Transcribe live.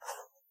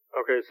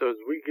Okay, so as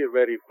we get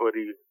ready for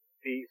the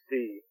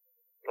VC,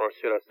 or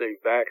should I say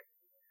vax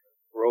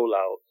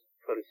rollouts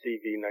for the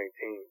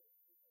CV-19,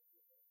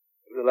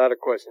 there's a lot of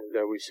questions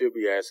that we should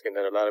be asking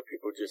that a lot of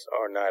people just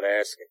are not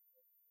asking.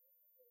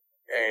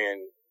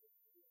 And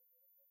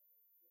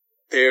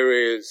there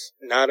is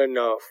not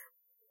enough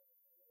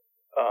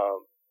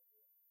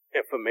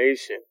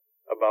information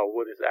about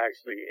what is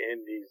actually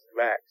in these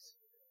vax,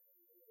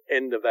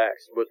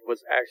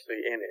 what's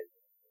actually in it.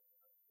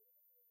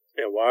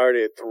 And why are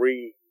there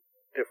 3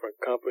 different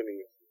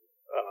companies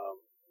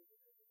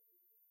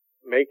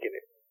making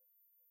it?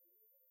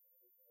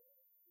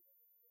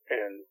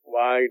 And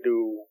why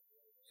do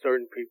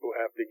certain people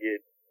have to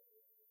get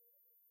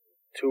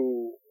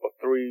 2 or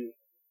 3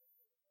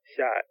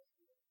 shots?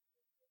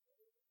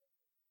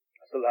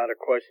 That's a lot of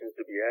questions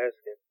to be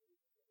asking.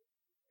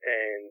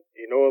 And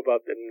you know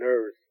about the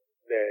nurse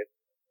that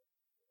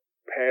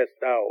passed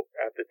out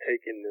after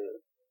taking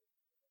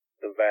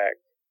the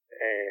vax,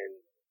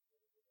 and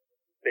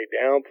they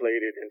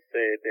downplayed it and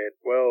said that,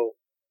 well,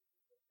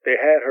 they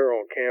had her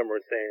on camera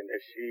saying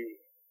that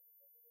she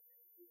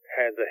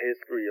has a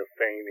history of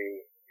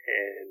fainting,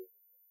 and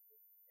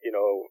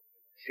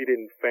she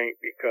didn't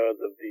faint because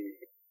of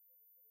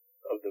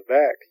the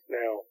vax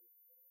now,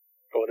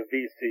 or the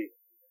VC,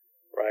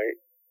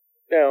 right?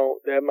 Now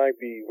that might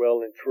be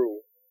well and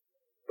true,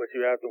 but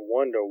you have to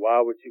wonder,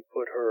 why would you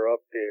put her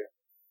up there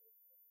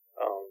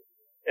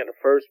in the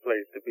first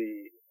place to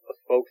be a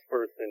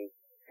spokesperson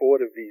for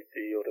the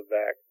VC or the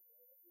vax?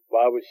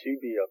 Why would she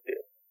be up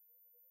there?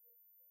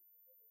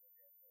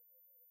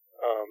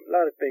 A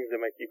lot of things that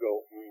make you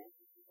go,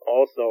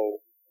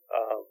 Also,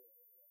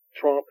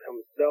 Trump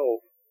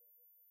himself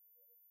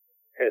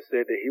has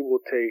said that he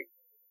will take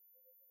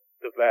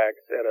the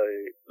vax at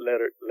a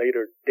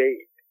later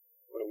date.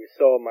 When we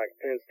saw Mike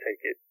Pence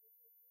take it,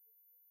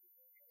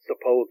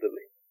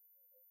 supposedly.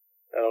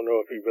 I don't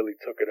know if he really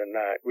took it or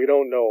not. We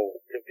don't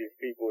know if these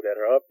people that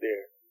are up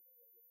there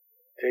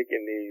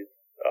taking these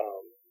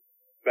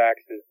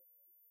vaxes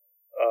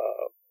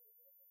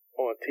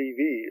on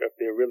TV, if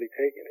they're really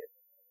taking it.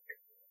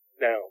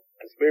 Now,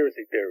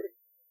 conspiracy theory,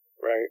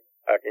 right?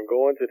 I can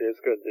go into this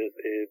because this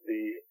is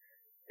the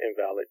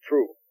invalid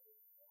truth.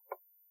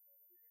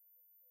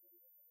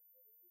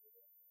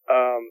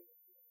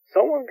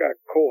 Someone got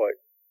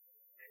caught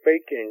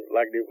faking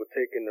like they were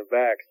taking the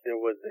vax. There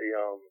was a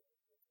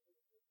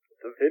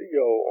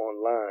video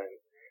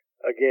online.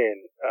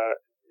 Again,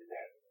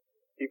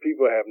 you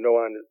people have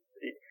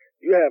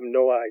you have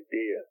no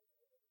idea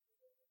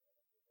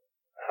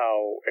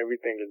how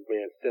everything is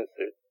being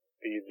censored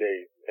these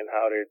days, and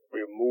how they're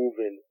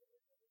removing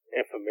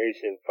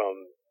information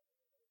from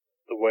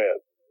the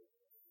web.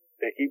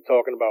 They keep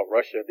talking about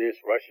Russia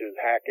this, Russia's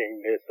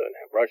hacking this, and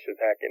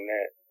Russia's hacking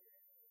that.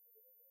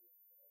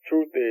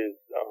 Truth is,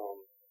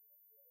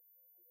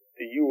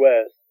 the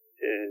U.S.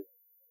 is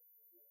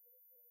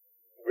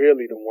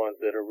really the ones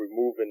that are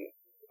removing,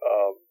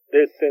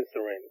 their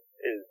censoring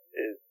is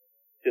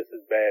just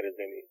as bad as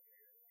any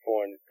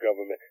foreign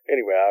government.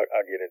 Anyway,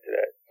 I'll get into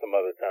that some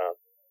other time.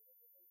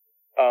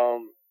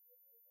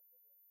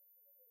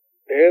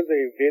 There's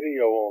a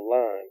video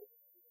online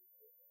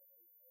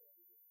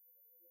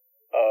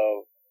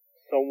of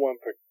someone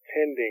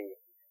pretending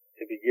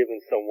to be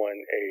giving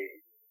someone a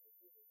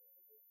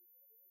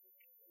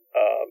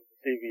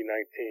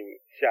CV-19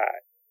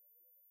 shot,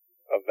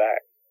 a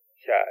vax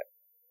shot.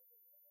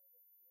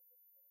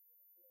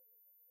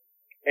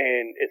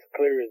 And it's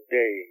clear as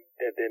day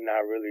that they're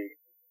not really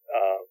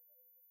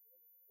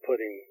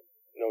putting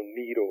no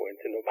needle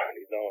into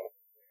nobody's arm.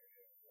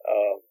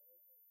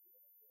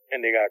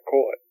 And they got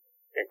caught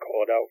and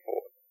called out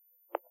for it.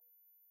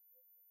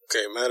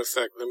 Okay, matter of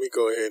fact, let me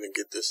go ahead and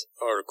get this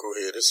article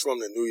here. This is from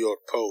the New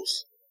York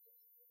Post.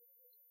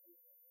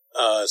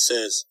 It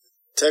says,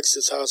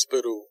 Texas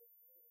hospital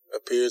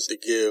appears to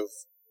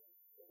give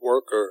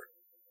worker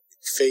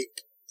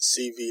fake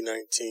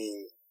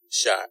CV-19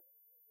 shot.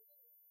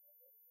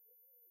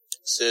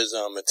 It says,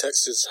 a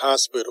Texas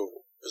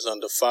hospital is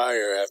under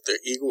fire after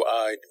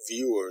eagle-eyed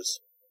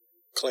viewers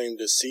claim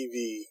the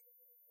CV-19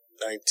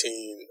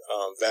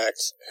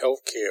 vax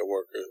healthcare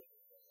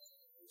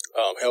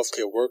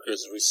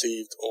workers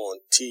received on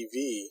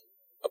TV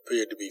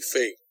appeared to be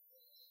fake.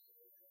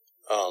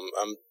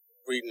 I'm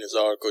reading this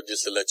article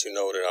just to let you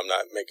know that I'm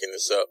not making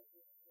this up.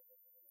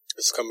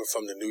 It's coming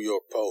from the New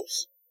York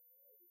Post.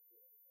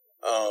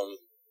 It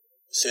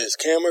says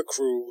camera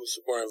crews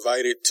were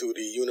invited to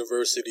the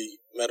University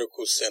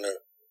Medical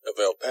Center of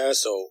El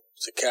Paso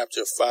to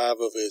capture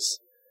 5 of its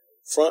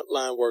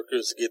frontline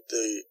workers get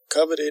the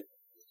coveted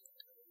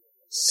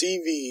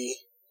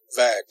CV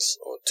vax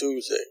on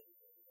Tuesday.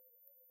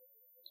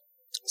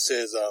 It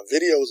says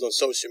videos on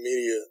social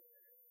media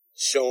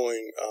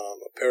showing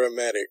a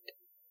paramedic,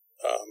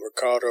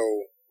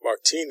 Ricardo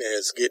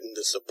Martinez, getting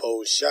the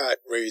supposed shot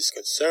raised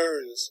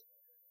concerns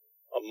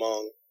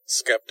among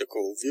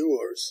skeptical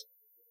viewers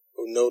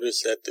who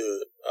noticed that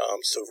the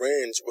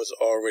syringe was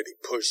already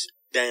pushed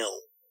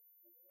down.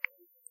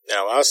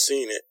 Now, I've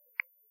seen it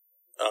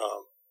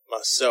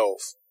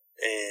myself,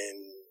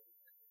 and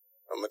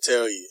I'm going to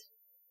tell you,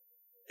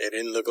 it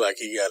didn't look like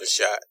he got a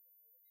shot.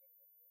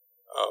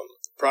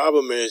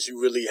 Problem is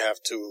you really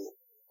have to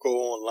go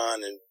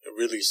online and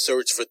really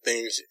search for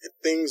things. If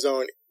things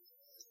aren't,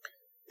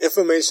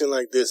 information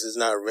like this is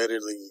not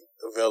readily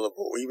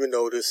available, even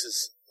though this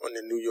is on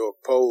the New York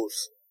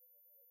Post.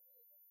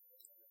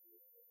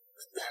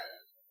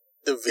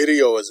 The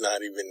video is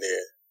not even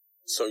there,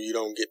 so you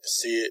don't get to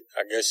see it.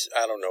 I guess,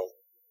 I don't know.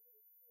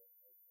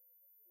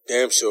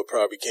 Damn sure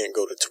probably can't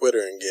go to Twitter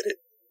and get it.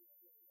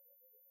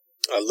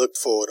 I looked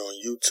for it on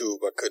YouTube.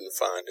 I couldn't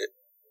find it.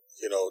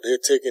 You know, they're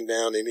taking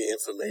down any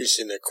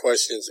information that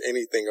questions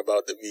anything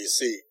about the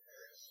VC.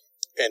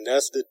 And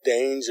that's the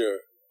danger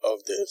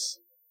of this.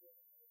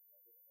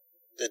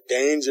 The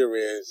danger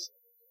is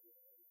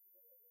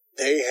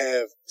they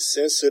have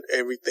censored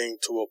everything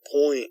to a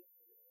point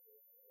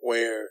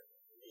where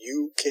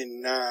you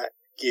cannot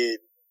get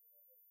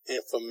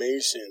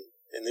information.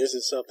 And this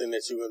is something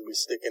that you're going to be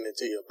sticking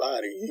into your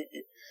body.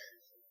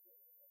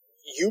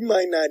 You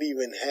might not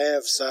even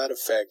have side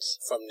effects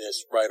from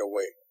this right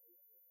away.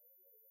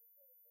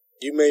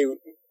 You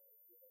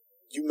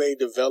may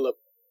develop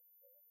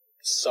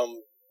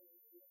some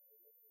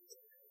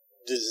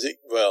disease.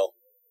 Well,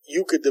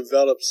 you could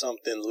develop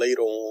something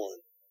later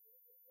on.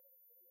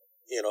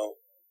 You know,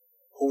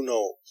 who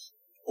knows?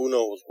 Who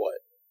knows what?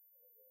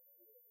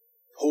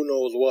 Who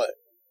knows what?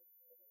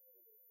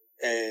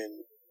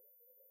 And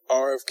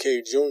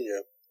RFK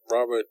Jr.,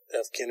 Robert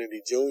F.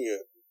 Kennedy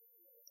Jr.,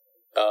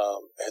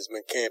 has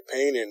been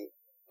campaigning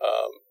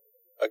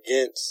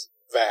against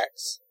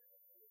vax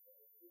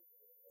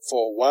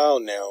for a while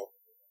now.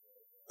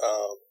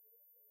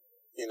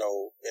 You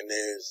know, and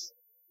there's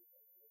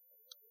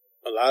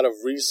a lot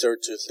of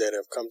researchers that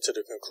have come to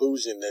the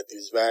conclusion that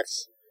these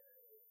vax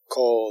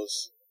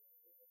cause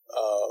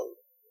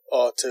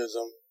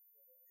autism,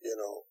 you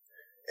know,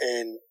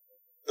 and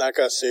like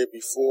I said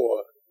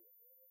before,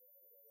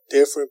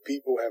 different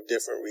people have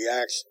different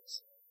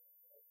reactions.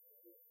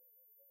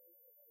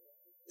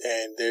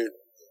 And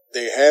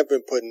they have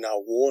been putting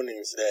out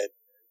warnings that,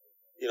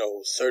 you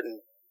know,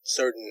 certain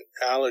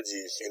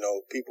allergies, you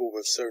know, people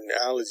with certain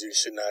allergies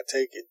should not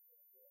take it.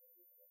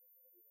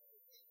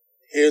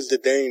 Here's the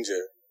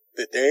danger.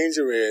 The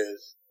danger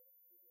is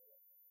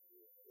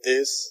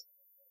this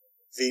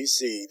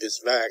VC, this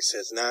vax,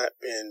 has not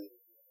been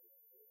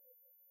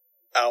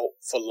out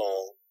for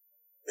long.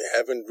 They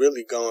haven't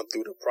really gone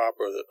through the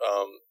proper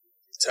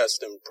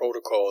testing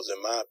protocols,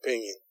 in my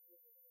opinion.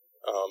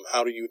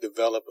 How do you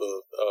develop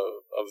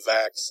a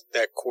vax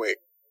that quick?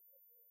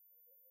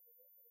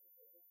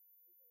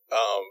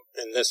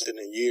 In less than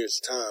a year's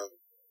time,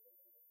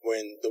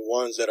 when the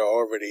ones that are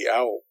already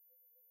out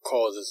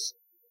causes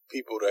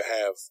people to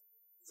have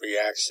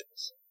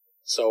reactions.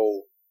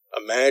 So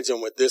imagine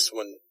what this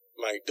one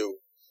might do.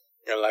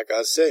 And like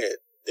I said,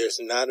 there's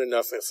not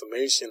enough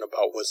information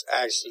about what's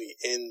actually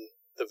in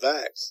the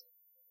vax.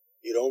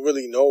 You don't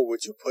really know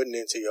what you're putting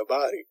into your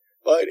body.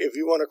 But if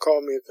you want to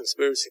call me a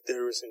conspiracy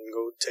theorist and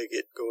go take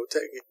it, go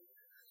take it.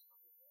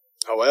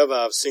 However,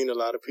 I've seen a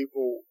lot of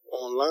people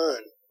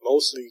online,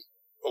 mostly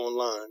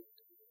online,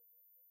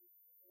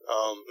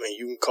 and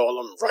you can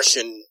call them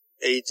Russian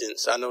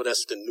agents. I know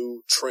that's the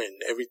new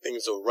trend.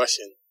 Everything's a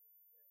Russian.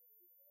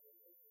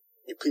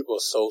 You people are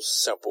so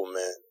simple,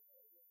 man.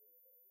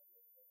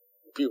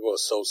 People are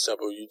so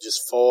simple. You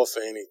just fall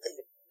for anything.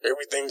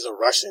 Everything's a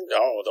Russian.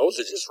 Oh, those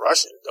are just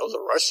Russian. Those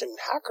are Russian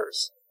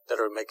hackers that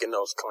are making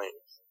those claims.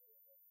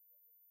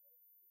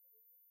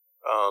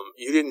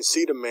 You didn't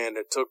see the man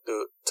that took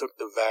the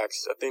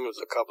vax. I think it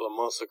was a couple of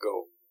months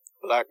ago.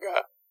 Black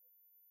guy.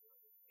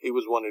 He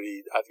was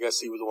I guess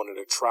he was one of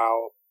the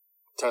trial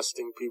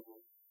testing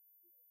people.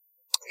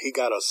 He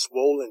got a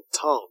swollen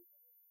tongue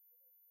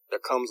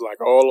that comes like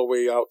all the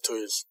way out to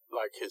his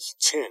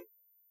chin.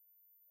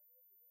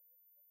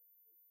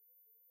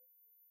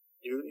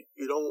 You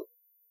don't,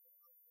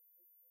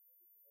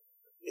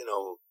 you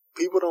know,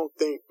 people don't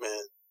think,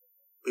 man.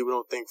 People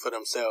don't think for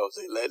themselves.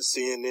 They let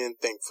CNN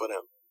think for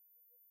them.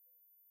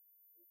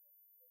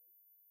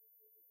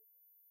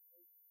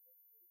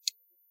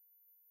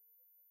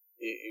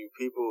 You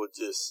people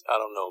just, I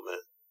don't know,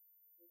 man.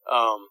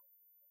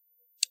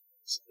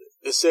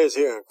 It says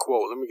here in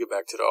quote, let me get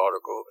back to the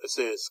article. It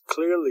says,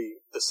 clearly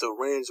the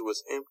syringe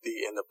was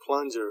empty and the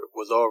plunger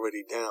was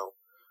already down.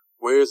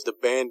 Where's the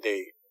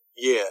Band-Aid?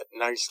 Yeah,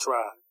 nice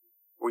try.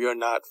 We are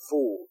not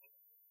fooled.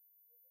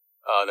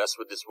 That's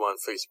what this one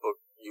Facebook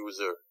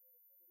user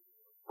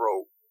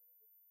wrote.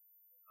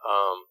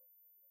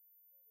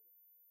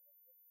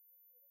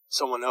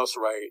 Someone else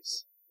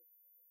writes,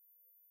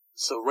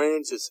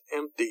 syringe is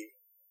empty.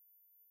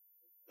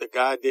 The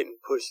guy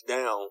didn't push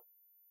down.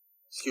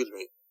 Excuse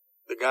me.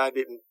 The guy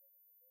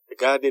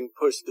didn't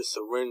push the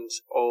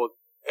syringe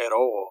at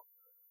all.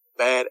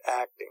 Bad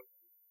acting.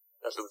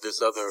 That's what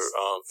this other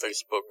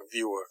Facebook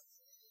viewer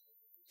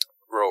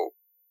wrote.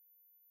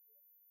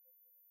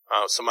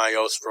 Somebody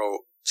else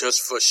wrote,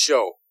 just for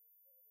show.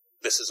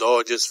 This is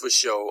all just for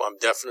show. I'm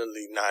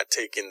definitely not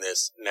taking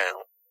this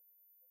now.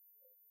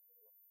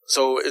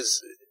 So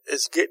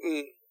it's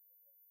getting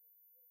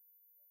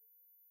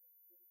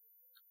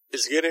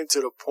it's getting to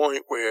the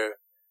point where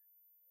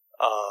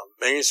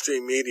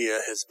mainstream media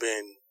has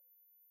been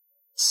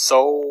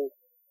so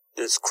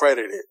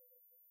discredited.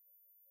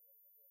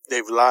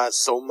 They've lied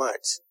so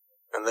much.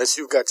 Unless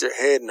you got your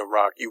head in the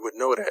rock, you would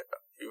know that.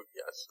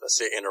 I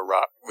say in a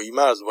rock. Well, you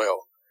might as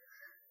well.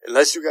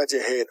 Unless you got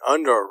your head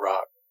under a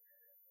rock,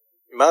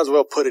 you might as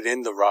well put it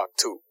in the rock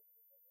too.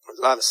 There's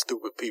a lot of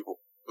stupid people.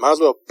 You might as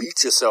well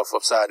beat yourself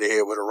upside the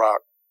head with a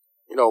rock,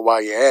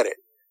 while you're at it.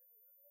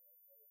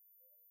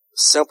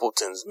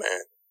 Simpletons,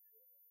 man.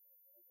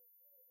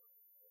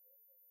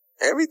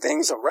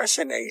 Everything's a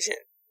Russian agent.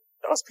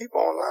 Those people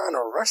online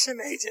are Russian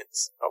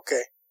agents.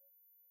 Okay.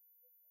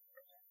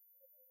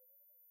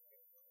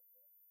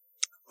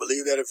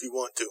 Believe that if you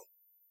want to. It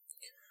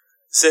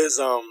says,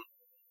 let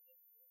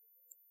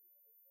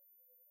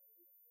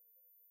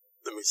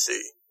me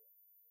see.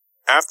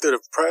 After the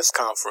press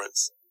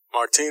conference,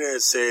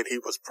 Martinez said he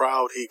was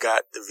proud he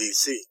got the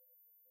VC.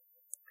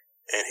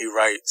 And he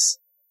writes,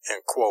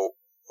 end quote,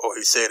 or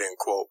he said, end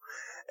quote,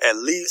 at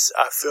least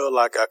I feel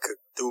like I could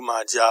do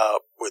my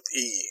job with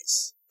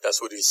ease. That's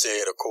what he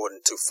said,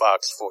 according to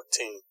Fox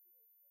 14.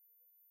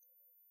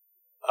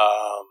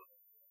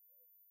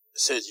 It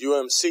says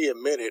UMC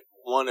admitted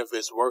one of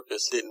its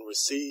workers didn't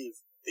receive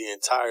the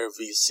entire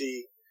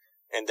VC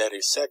and that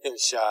a second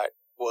shot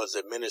was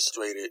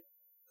administered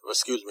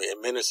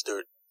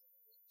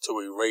to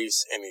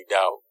erase any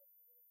doubt.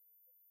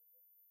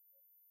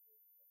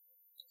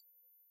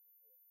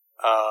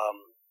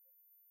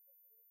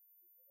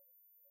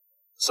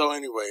 So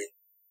anyway,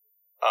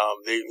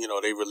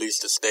 they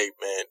released a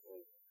statement,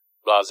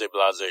 blase,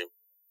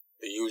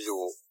 the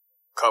usual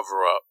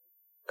cover up.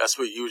 That's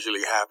what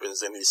usually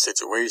happens in these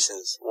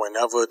situations.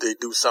 Whenever they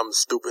do something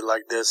stupid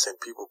like this and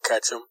people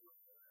catch them,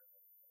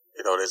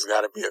 there's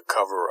got to be a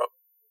cover up.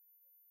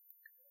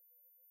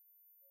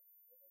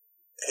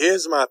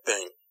 Here's my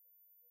thing.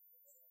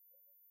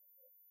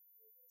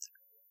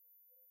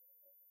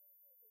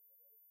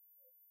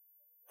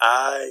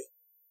 I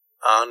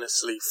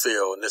honestly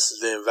feel, and this is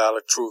the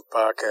Invalid Truth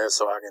podcast,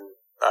 so I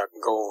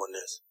can go on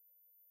this.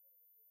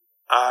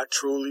 I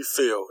truly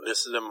feel,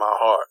 this is in my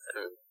heart,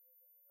 and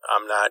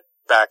I'm not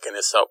backing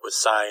this up with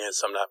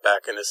science. I'm not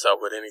backing this up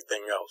with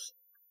anything else.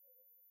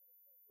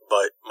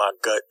 But my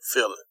gut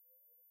feeling.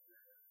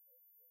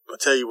 I'm going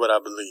to tell you what I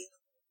believe.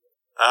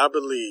 I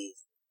believe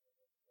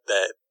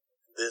that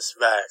this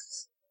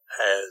vax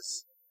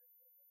has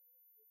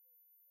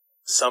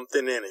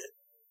something in it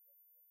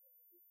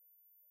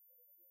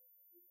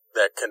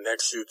that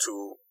connects you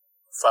to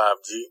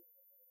 5G.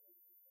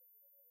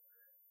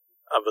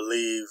 I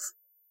believe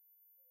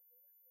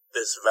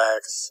this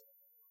vax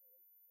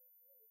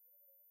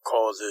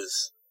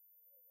causes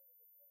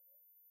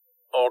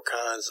all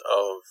kinds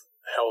of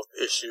health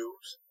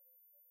issues.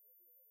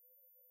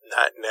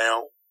 Not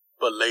now,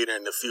 but later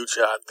in the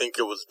future. I think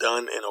it was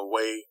done in a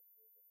way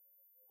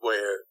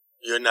where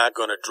you're not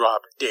going to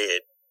drop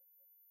dead,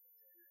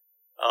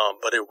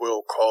 but it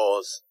will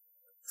cause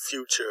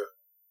future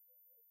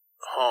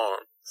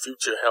harm,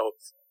 future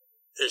health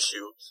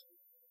issues.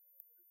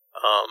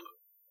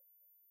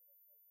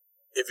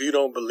 If you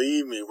don't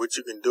believe me, what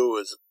you can do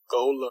is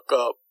go look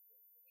up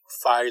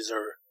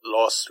Pfizer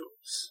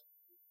lawsuits.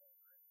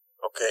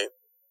 Okay?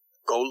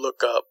 Go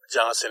look up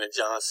Johnson &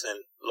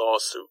 Johnson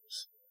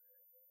lawsuits.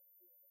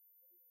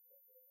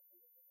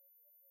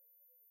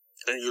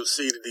 And you'll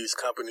see that these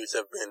companies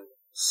have been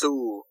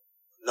sued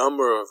a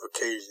number of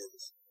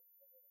occasions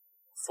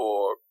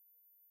for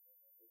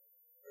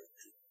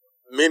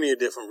many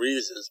different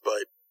reasons,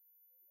 but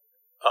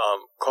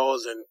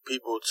causing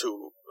people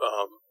to,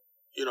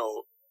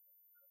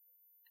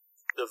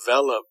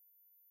 develop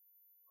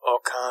all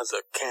kinds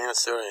of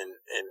cancer, and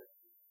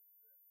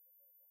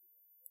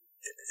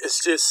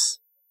it's just,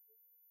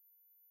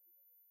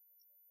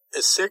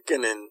 it's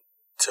sickening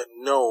to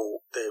know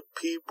that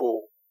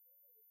people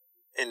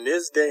in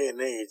this day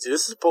and age,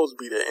 this is supposed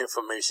to be the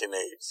information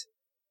age.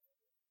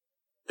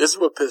 This is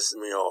what pisses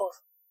me off.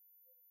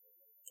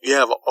 You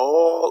have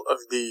all of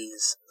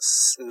these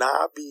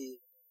snobby,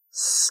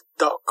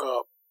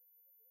 stuck-up,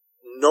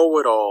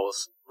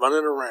 know-it-alls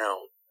running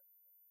around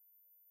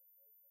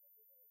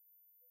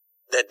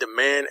that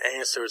demand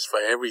answers for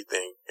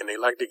everything, and they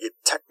like to get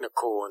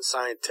technical and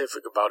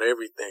scientific about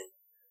everything.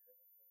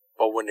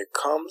 But when it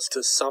comes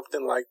to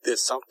something like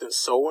this, something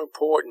so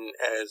important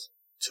as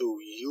to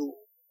you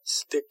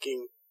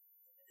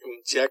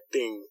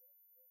injecting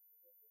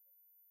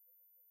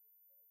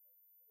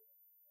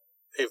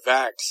a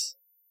vax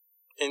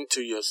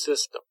into your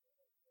system,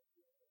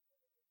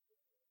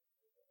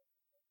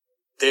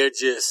 they're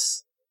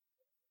just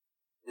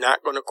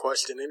not going to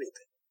question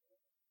anything.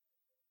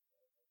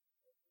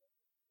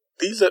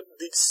 These are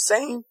the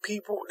same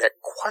people that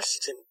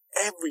question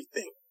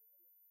everything.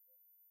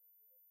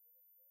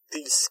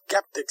 These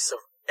skeptics of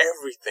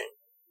everything.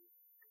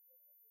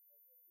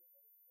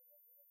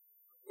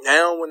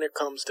 Now when it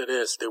comes to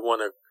this, they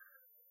want to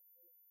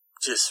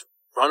just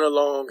run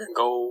along and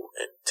go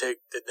and take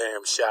the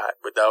damn shot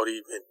without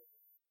even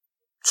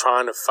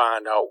trying to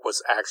find out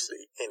what's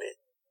actually in it.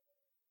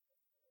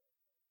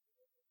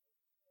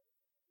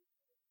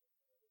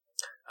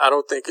 I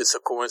don't think it's a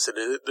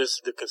coincidence. This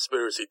is the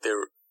conspiracy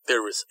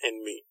theorist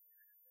in me.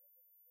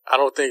 I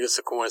don't think it's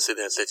a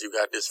coincidence that you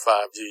got this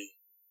 5G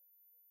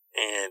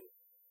and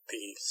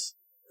these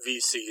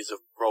VCs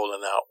are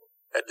rolling out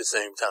at the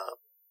same time.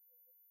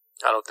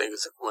 I don't think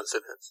it's a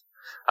coincidence.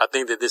 I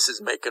think that this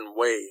is making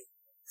way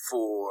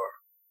for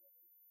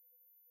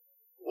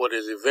what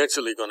is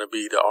eventually going to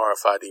be the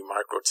RFID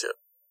microchip.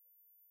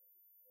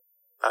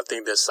 I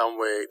think there's some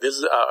way, this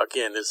is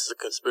a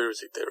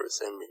conspiracy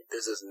theorist in me.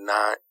 This is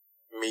not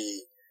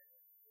me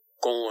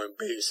going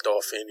based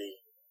off any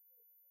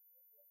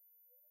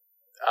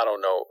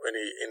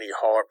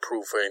hard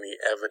proof or any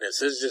evidence.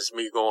 This is just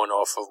me going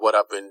off of what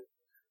I've been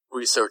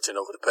researching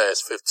over the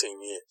past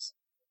 15 years.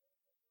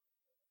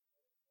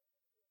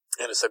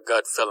 And it's a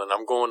gut feeling.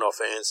 I'm going off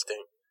of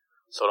instinct.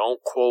 So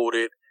don't quote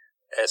it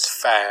as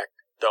fact.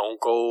 Don't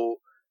go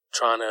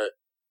trying to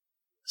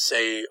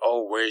say,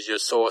 oh, where's your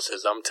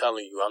sources? I'm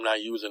telling you, I'm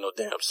not using no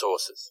damn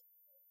sources.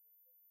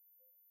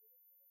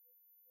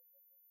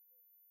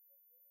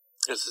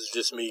 This is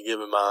just me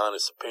giving my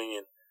honest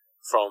opinion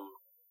from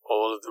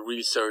all of the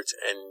research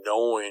and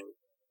knowing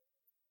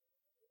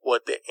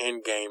what the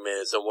end game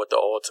is and what the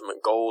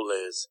ultimate goal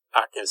is.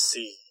 I can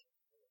see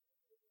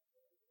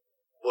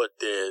what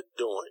they're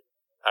doing.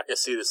 I can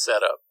see the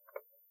setup.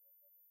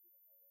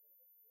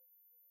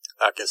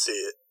 I can see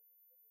it.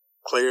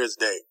 Clear as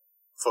day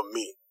for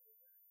me.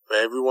 For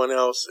everyone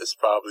else, it's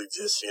probably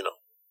just,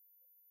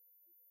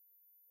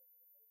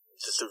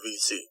 just a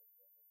VC.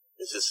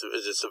 It's just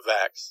a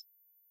vax.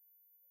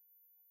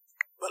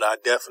 But I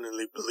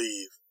definitely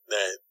believe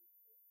that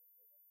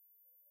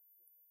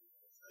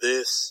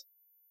this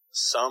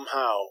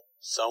somehow,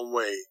 some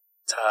way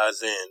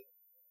ties in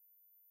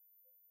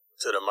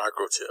to the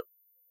microchip.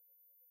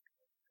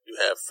 You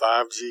have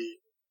 5G,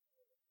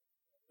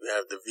 you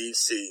have the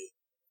VC,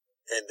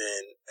 and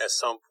then at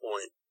some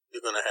point,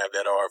 you're going to have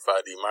that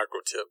RFID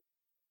microchip.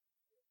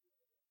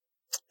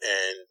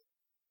 And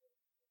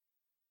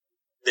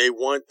they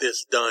want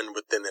this done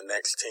within the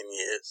next 10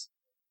 years.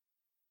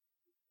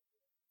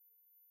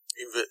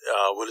 Even,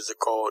 what is it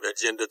called?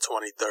 Agenda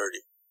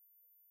 2030.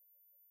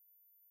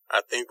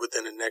 I think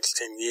within the next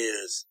 10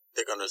 years,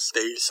 they're going to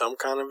stage some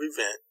kind of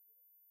event.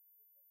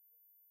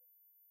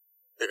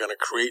 They're going to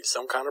create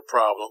some kind of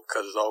problem,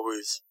 because it's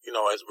always,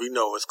 as we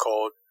know, it's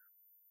called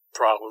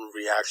problem,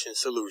 reaction,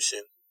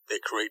 solution. They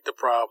create the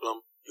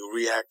problem, you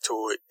react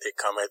to it, they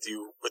come at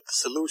you with the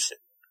solution.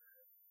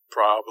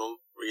 Problem,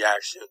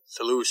 reaction,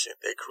 solution.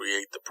 They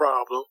create the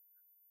problem,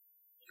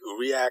 you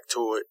react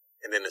to it,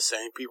 and then the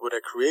same people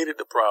that created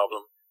the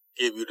problem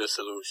give you the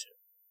solution.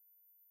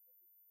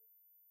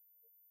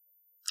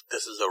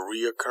 This is a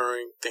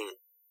reoccurring thing.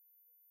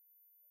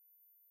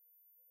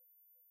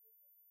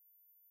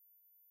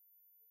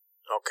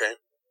 Okay?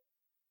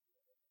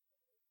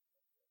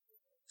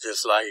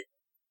 Just like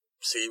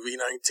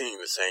CV-19,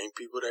 the same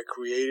people that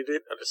created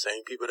it are the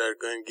same people that are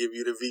going to give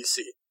you the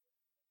VC.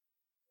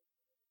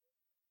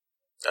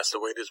 That's the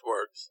way this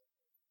works.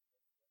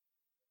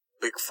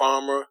 Big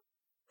Pharma,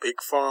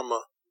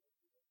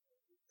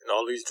 and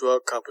all these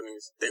drug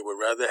companies, they would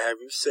rather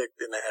have you sick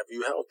than to have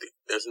you healthy.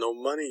 There's no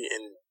money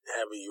in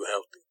having you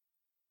healthy.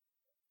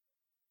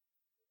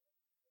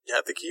 You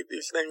have to keep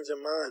these things in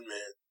mind,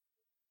 man.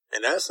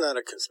 And that's not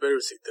a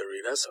conspiracy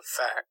theory, that's a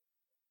fact.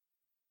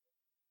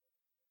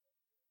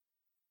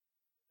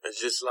 It's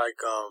just like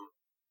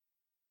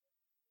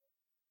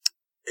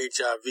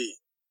HIV.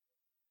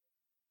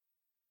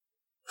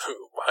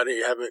 Why they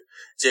haven't,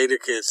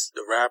 Jadakiss,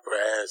 the rapper,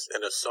 asked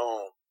in a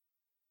song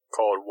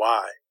called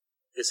Why.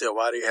 He said,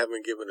 why they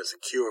haven't given us a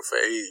cure for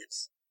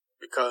AIDS?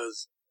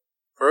 Because,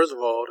 first of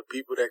all, the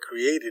people that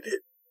created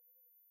it,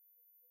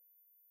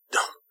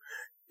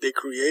 they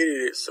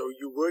created it so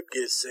you would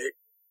get sick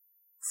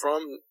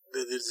from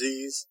the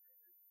disease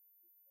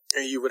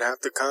and you would have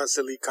to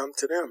constantly come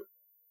to them.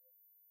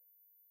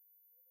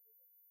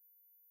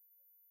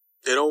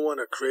 They don't want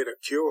to create a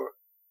cure.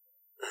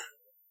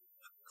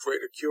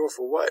 Create a cure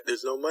for what?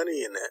 There's no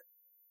money in that.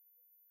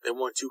 They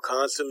want you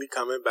constantly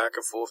coming back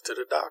and forth to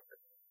the doctor.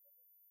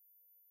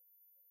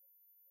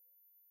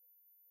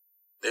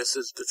 This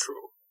is the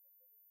truth.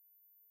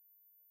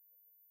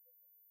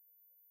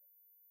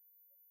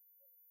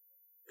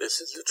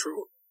 This is the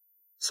truth.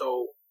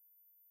 So,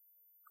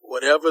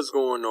 whatever's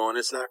going on,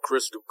 it's not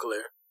crystal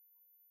clear.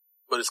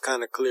 But it's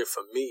kind of clear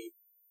for me.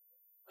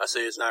 I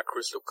say it's not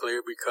crystal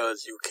clear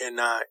because you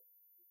cannot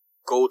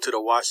go to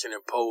the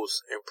Washington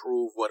Post and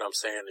prove what I'm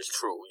saying is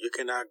true. You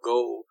cannot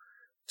go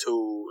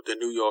to the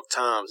New York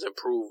Times and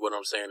prove what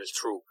I'm saying is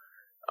true.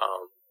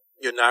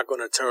 You're not going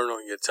to turn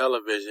on your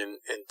television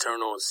and turn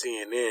on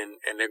CNN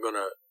and they're going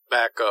to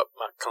back up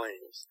my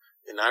claims.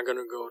 You're not going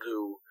to go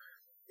to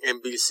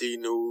NBC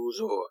News,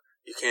 or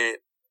you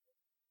can't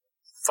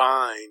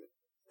find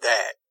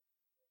that.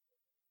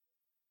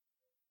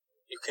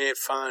 You can't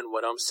find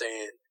what I'm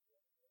saying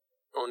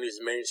on these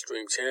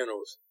mainstream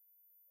channels.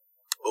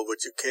 But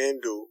what you can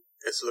do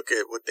is look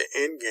at what the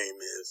end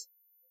game is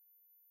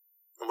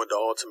and what the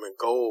ultimate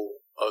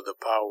goal of the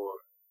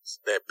powers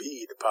that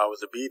be, the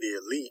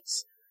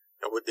elites,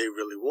 and what they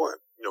really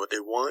want. You know what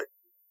they want?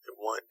 They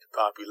want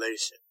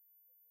population.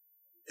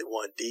 They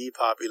want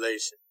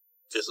depopulation.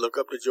 Just look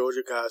up the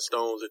Georgia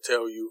Guidestones to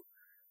tell you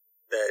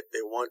that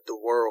they want the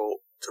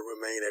world to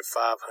remain at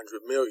 500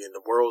 million.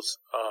 The world's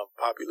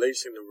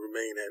population to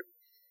remain at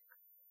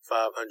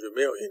 500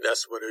 million.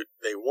 That's what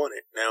they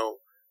wanted.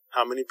 Now,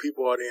 how many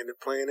people are there on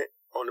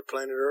the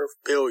planet Earth?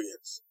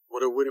 Billions.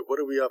 What are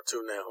we up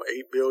to now?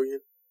 8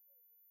 billion?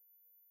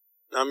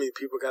 How many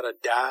people gotta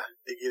die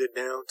to get it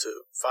down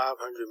to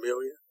 500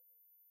 million?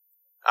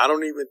 I'm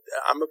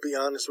gonna be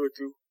honest with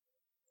you.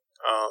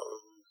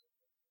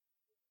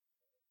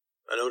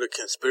 I know the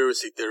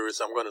conspiracy theorists,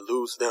 I'm gonna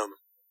lose them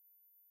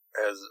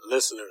as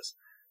listeners.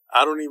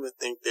 I don't even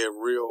think their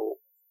real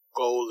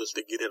goal is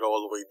to get it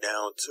all the way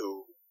down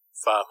to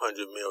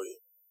 500 million.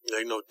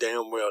 They know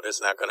damn well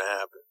that's not gonna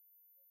happen.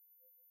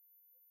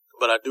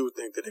 But I do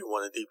think that they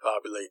want to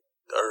depopulate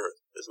the earth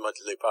as much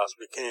as they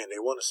possibly can. They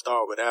want to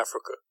start with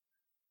Africa.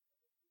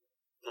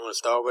 They want to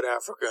start with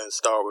Africa and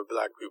start with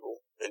black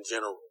people in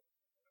general.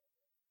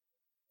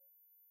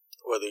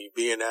 Whether you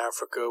be in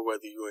Africa,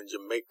 whether you're in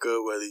Jamaica,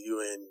 whether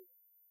you're in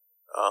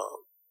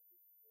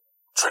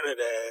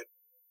Trinidad,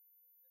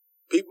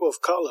 people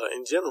of color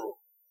in general.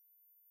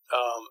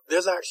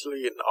 There's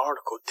actually an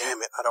article,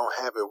 damn it, I don't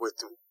have it with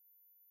me.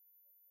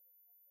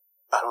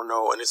 I don't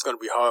know, and it's going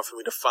to be hard for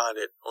me to find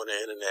it on the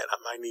internet. I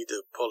might need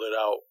to pull it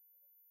out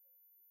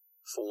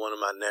for one of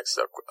my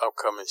next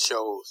upcoming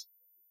shows.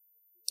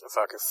 If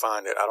I can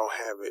find it, I don't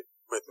have it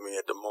with me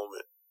at the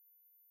moment.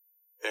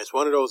 And it's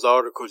one of those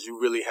articles you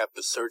really have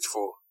to search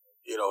for.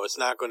 You know, it's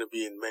not going to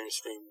be in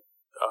mainstream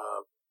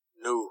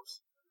news.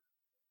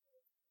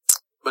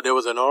 But there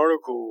was an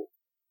article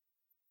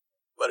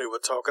where they were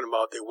talking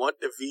about they want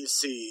the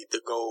VC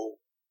to go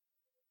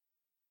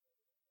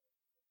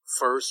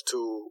first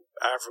to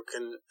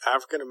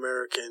African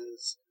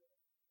Americans,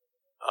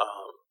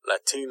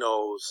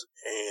 Latinos,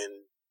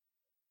 and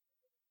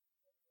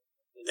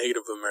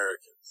Native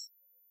Americans.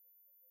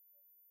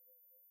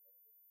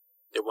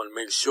 They want to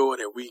make sure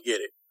that we get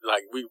it.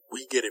 Like,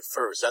 we get it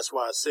first. That's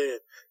why I said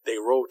they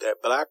wrote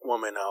that black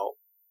woman out,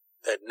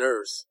 that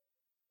nurse,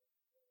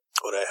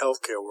 or that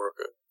healthcare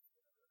worker.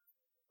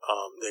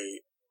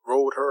 They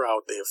rolled her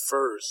out there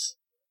first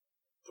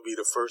to be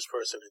the first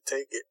person to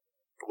take it.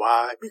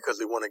 Why? Because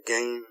they want to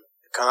gain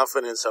the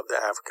confidence of the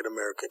African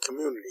American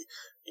community.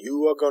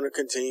 You are going to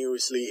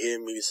continuously hear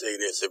me say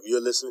this. If you're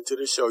listening to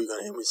the show, you're going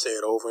to hear me say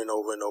it over and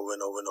over and over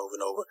and over and over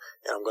and over,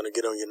 and I'm going to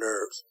get on your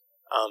nerves.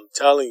 I'm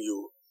telling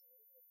you,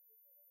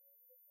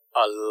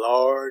 a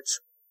large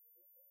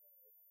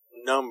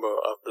number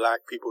of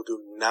black people do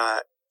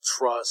not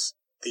trust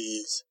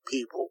these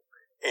people,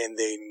 and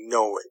they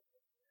know it.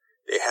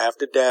 They have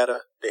the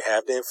data, they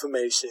have the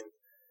information,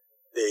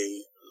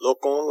 they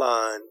look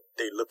online,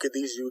 they look at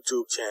these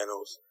YouTube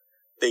channels,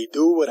 they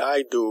do what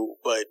I do,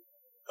 but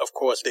of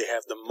course they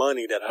have the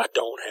money that I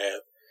don't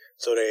have,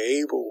 so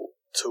they're able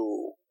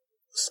to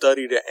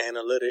study the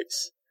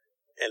analytics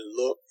and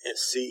look and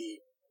see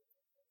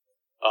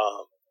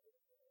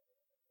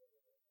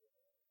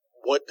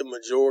what the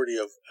majority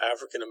of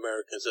African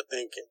Americans are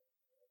thinking,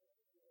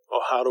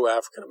 or how do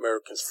African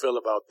Americans feel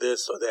about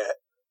this or that.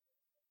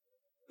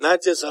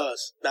 Not just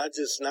us, not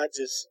just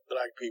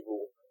black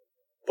people,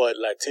 but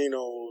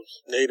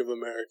Latinos, Native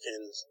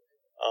Americans.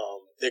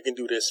 They can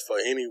do this for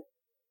any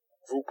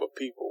group of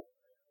people.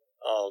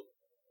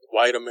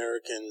 White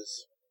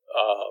Americans,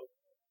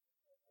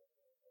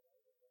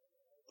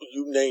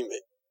 you name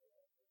it.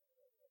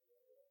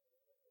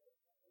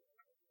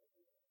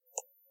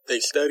 They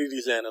study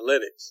these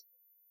analytics.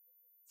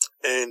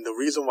 And the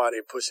reason why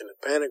they're pushing the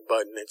panic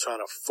button and trying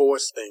to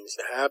force things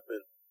to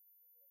happen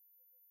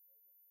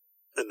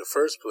in the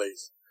first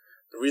place,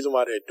 the reason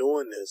why they're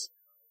doing this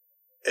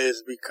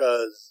is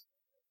because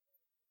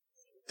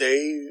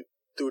they,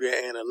 through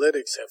their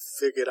analytics, have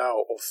figured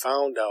out or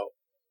found out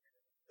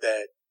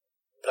that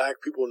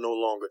black people no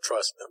longer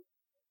trust them.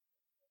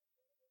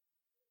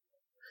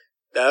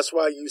 That's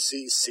why you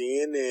see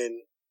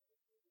CNN,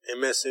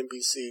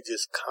 MSNBC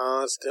just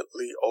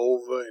constantly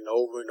over and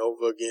over and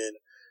over again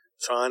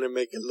trying to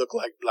make it look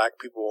like black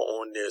people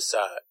are on their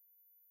side.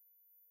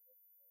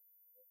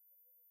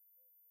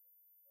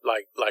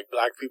 Like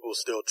black people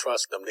still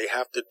trust them. They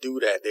have to do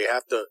that. They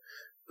have to,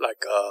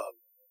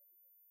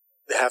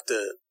 they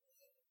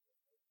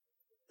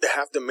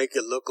have to make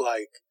it look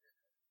like,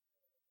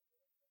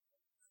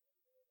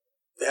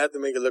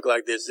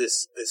 there's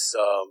this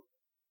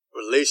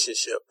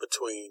relationship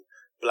between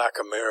black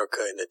America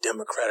and the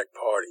Democratic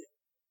Party.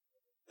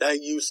 That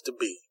used to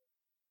be.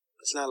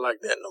 It's not like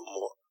that no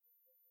more.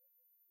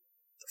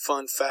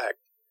 Fun fact,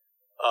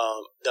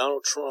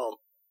 Donald Trump,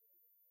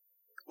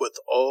 with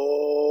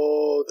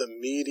all the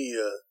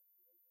media,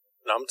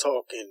 and I'm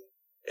talking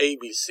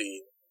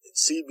ABC,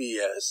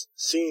 CBS,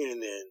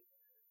 CNN,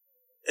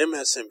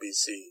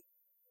 MSNBC,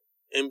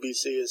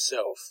 NBC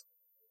itself,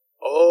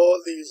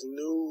 all these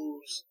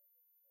news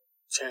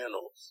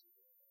channels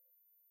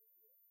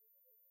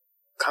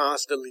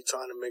constantly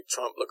trying to make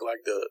Trump look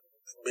like the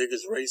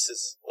biggest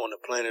racist on the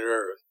planet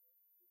Earth.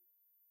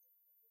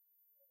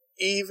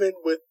 even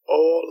with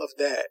all of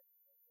that,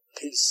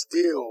 he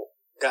still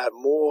got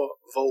more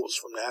votes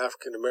from the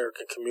African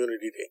American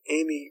community than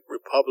any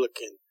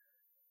Republican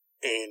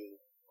in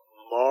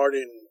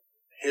modern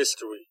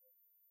history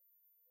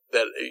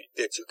that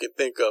you can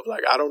think of.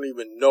 Like, I don't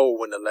even know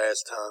when the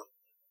last time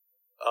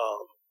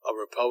a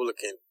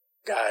Republican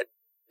got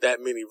that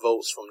many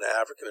votes from the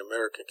African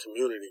American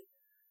community.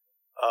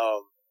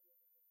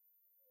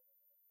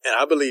 And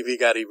I believe he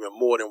got even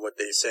more than what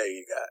they say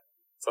he got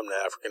from the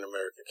African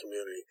American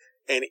community.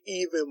 And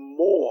even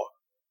more,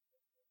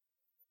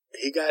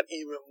 he got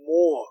even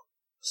more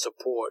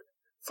support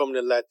from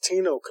the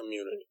Latino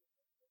community.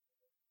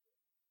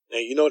 Now,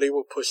 you know, they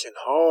were pushing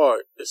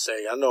hard to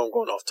say, I know I'm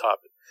going off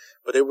topic,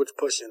 but they were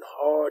pushing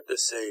hard to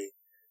say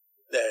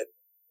that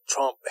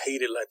Trump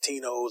hated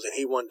Latinos and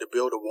he wanted to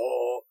build a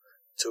wall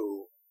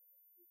to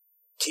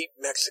keep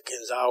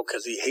Mexicans out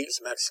because he hates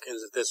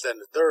Mexicans and this, that,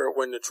 and the third,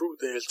 when the truth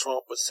is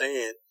Trump was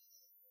saying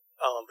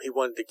he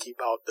wanted to keep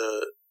out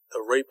the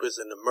rapists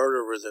and the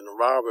murderers and the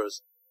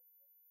robbers.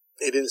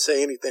 He didn't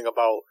say anything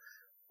about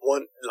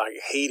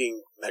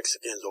hating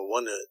Mexicans or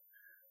want to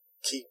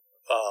keep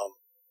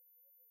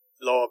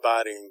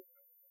law-abiding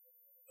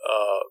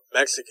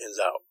Mexicans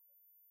out.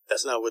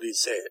 That's not what he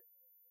said.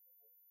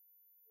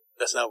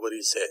 That's not what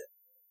he said.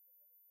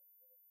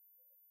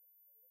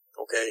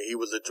 Okay, he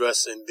was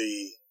addressing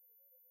the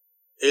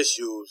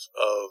issues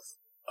of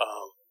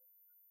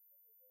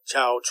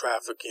child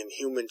trafficking,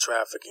 human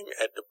trafficking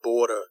at the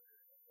border,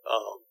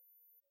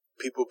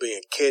 people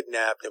being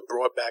kidnapped and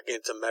brought back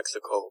into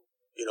Mexico.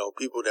 You know,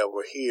 people that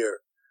were here,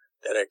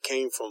 that had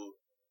came from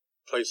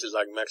places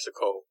like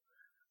Mexico,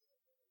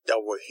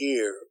 that were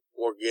here,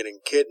 were getting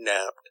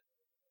kidnapped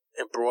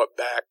and brought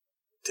back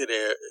to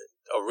their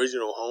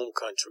original home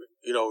country.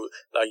 You know,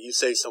 like you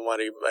say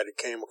somebody that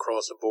came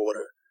across the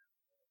border,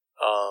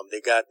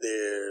 they got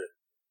their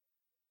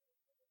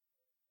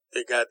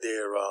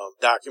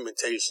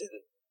documentation.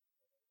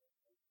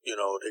 You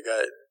know,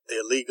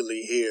 they're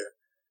legally here.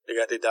 They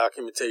got their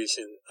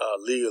documentation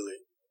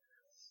legally.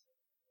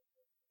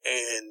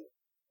 And,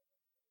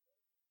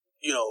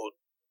 you know,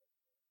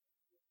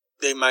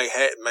 they might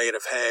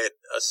have had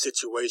a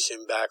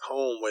situation back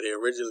home where they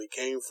originally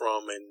came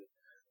from, and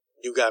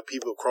you got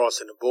people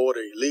crossing the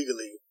border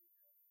illegally,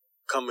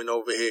 coming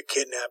over here,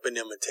 kidnapping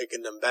them and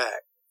taking them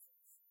back.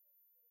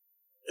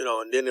 You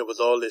know, and then there was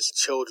all this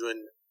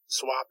children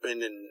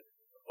swapping and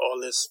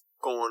all this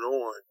going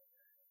on.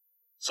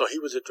 So he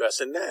was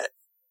addressing that.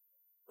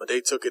 But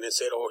they took it and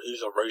said, oh,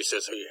 he's a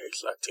racist, he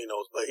hates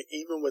Latinos. But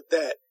even with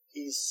that,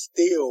 he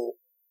still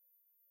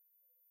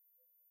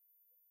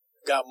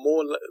got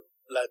more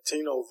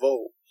Latino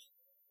votes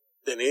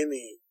than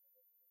any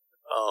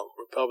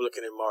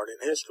Republican in modern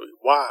history.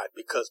 Why?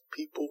 Because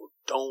people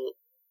don't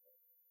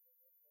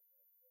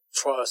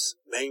trust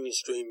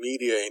mainstream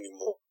media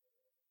anymore.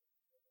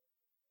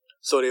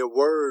 So their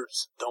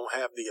words don't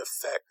have the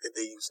effect that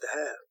they used to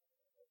have.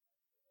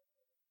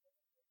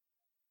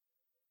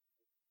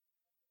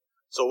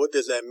 So what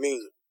does that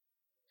mean?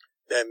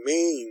 That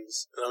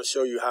means, and I'll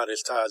show you how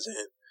this ties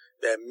in,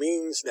 that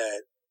means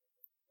that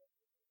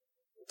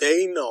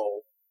they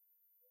know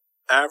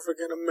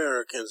African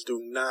Americans do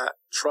not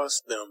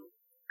trust them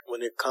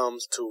when it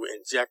comes to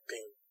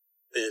injecting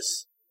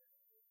this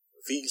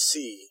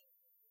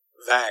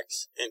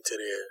vax into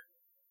their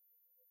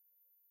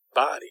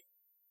body.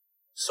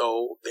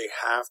 So they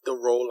have to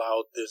roll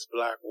out this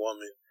black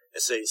woman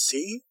and say,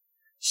 see,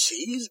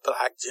 she's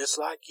black just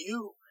like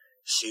you.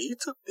 She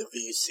took the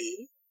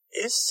VC.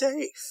 It's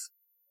safe.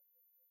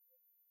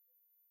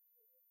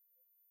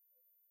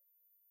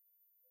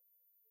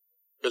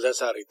 Because that's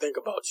how they think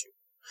about you.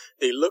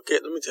 They look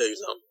at, let me tell you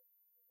something.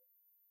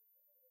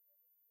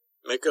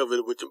 Make of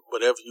it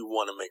whatever you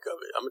want to make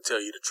of it. I'm going to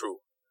tell you the truth.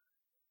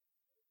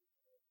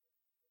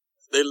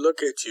 They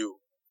look at you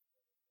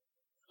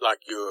like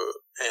you're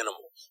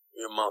animals.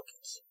 You're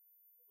monkeys.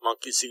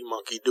 Monkey see,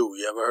 monkey do.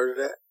 You ever heard of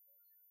that?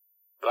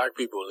 Black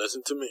people,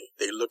 listen to me.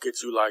 They look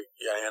at you like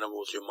you're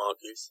animals, you're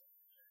monkeys.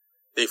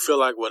 They feel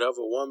like whatever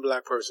one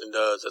black person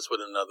does, that's what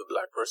another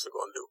black person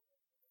gonna do.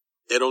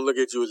 They don't look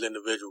at you as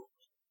individuals.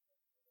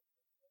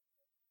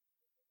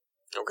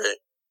 Okay?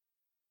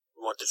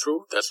 You want the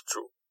truth? That's the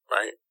truth,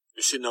 right?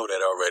 You should know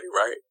that already,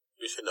 right?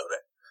 You should know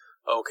that.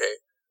 Okay.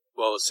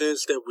 Well, seeing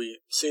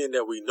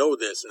that we know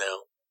this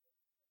now,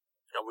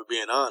 and we're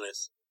being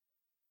honest,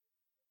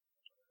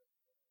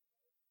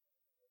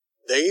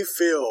 they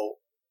feel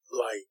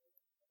like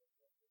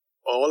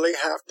all they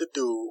have to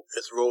do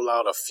is roll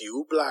out a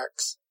few black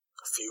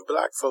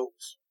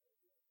folks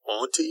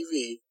on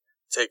TV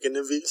taking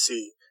the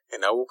VC,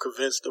 and that will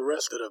convince the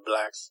rest of the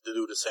blacks to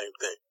do the same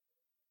thing.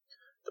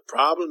 The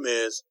problem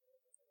is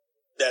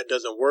that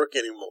doesn't work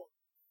anymore.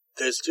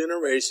 This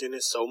generation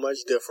is so much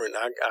different.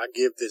 I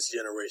give this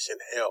generation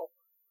hell.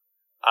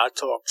 I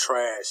talk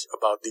trash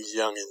about these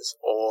youngins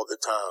all the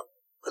time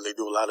because they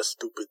do a lot of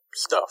stupid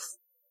stuff.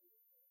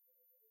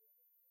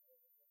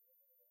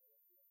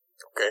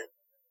 Okay?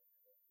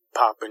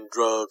 Popping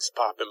drugs,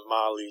 popping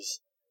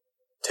mollies,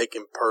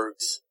 taking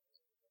perks,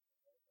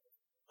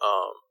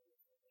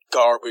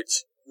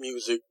 garbage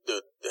music.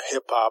 The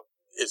hip hop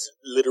is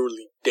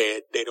literally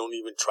dead. They don't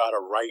even try to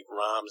write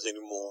rhymes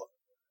anymore.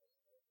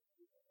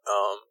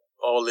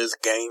 All this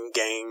gang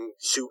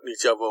shooting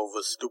each other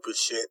over stupid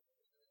shit.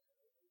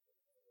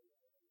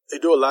 They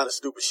do a lot of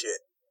stupid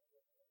shit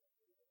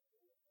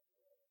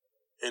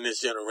in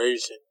this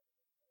generation.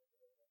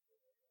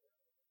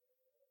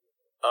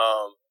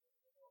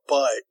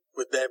 But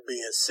with that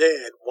being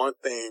said, one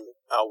thing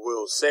I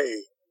will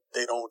say,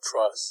 they don't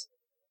trust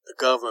the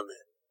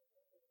government.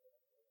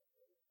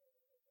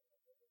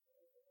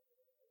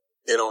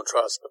 They don't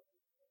trust them.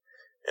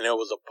 And there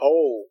was a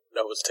poll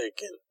that was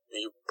taken.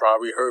 You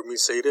probably heard me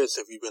say this.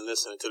 If you've been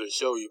listening to the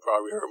show, you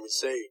probably heard me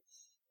say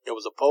there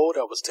was a poll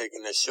that was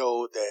taken that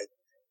showed that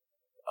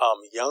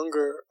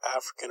younger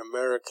African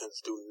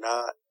Americans do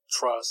not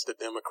trust the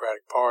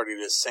Democratic Party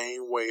the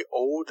same way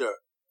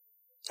older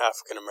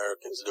African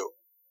Americans do.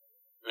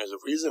 And there's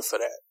a reason for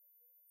that.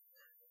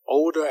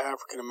 Older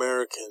African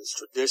Americans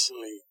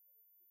traditionally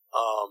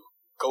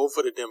go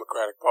for the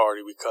Democratic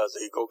Party because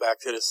they go back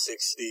to the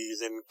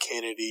 60s and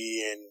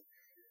Kennedy and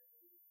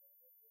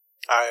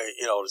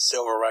the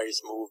civil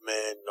rights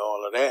movement and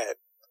all of that.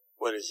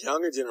 Where this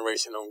younger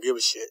generation don't give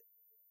a shit.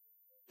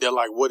 They're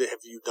like, what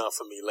have you done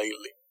for me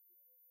lately?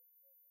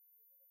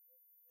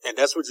 And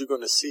that's what you're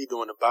going to see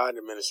during the Biden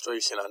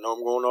administration. I know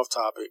I'm going off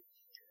topic.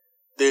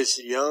 This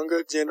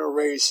younger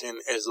generation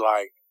is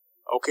like,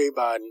 okay,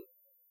 Biden,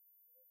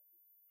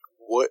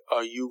 what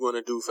are you going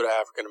to do for the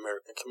African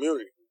American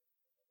community?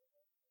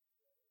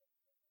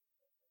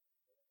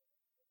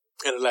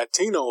 And the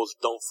Latinos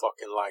don't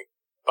fucking like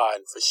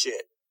Biden for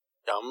shit.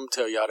 Now, I'm going to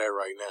tell y'all that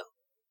right now.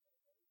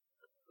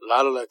 A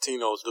lot of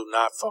Latinos do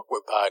not fuck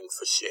with Biden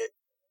for shit.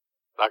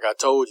 Like I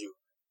told you,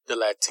 the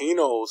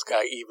Latinos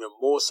got even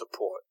more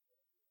support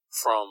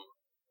from,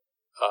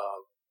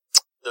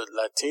 the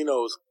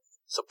Latinos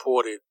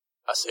supported,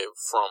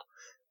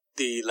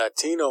 the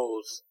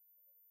Latinos,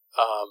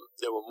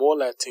 there were more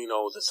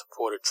Latinos that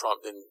supported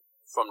Trump than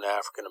from the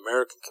African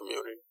American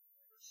community.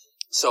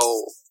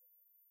 So,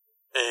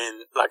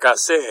 and like I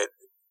said,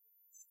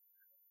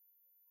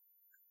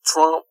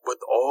 Trump, with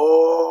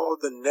all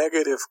the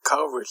negative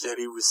coverage that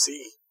he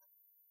received,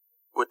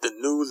 with the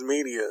news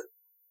media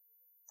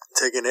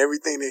taking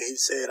everything that he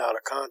said out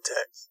of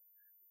context,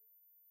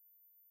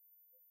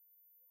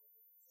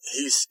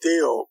 he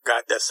still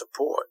got that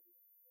support.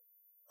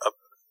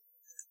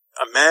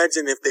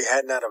 Imagine if they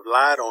had not have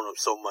lied on him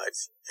so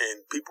much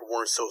and people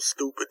weren't so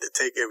stupid to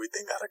take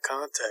everything out of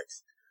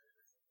context.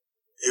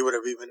 He would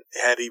have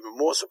had even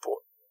more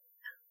support.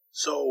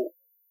 So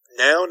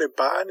now that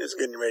Biden is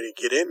getting ready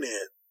to get in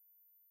there,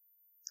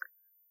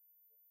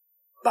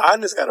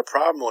 Biden has got a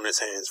problem on his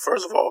hands.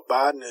 First of all,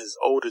 Biden is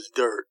old as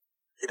dirt.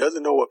 He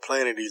doesn't know what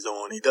planet he's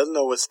on. He doesn't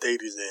know what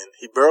state he's in.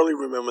 He barely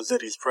remembers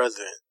that he's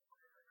president.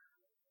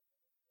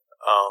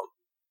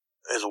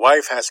 His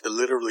wife has to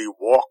literally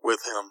walk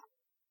with him,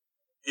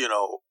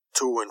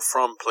 to and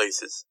from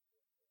places.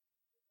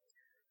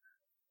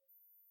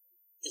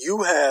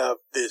 You have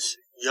this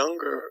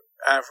younger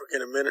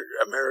African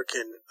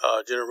American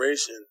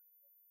generation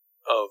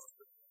of,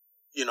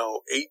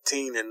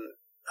 18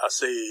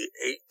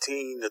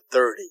 to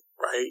 30,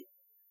 right?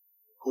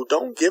 Who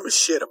don't give a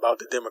shit about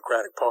the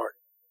Democratic Party.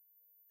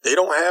 They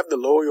don't have the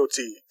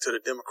loyalty to the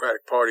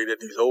Democratic Party that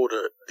these old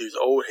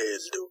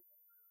heads do.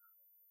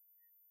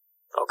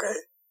 Okay?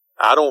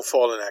 I don't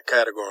fall in that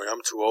category.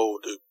 I'm too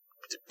old to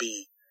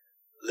be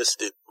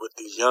listed with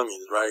these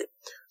youngins, right?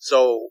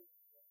 So,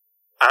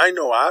 I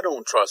know I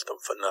don't trust them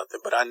for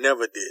nothing, but I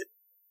never did.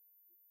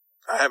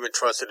 I haven't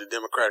trusted the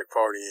Democratic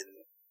Party in,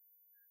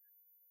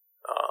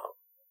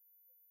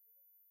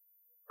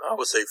 I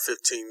would say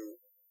 15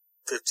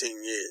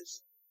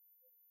 years.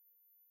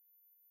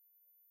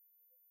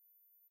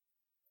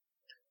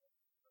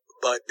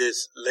 But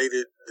this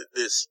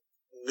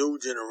new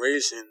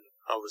generation,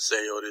 I would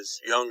say, or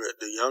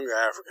the younger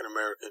African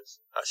Americans,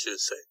 I should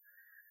say,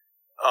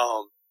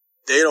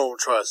 they don't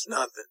trust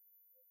nothing.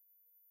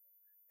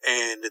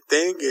 And the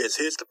thing is,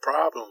 here's the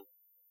problem.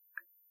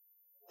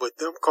 With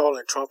them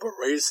calling Trump a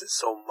racist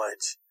so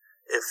much,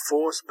 it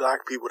forced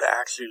black people to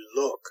actually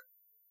look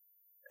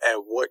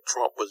at what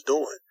Trump was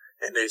doing.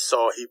 And they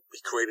saw he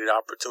created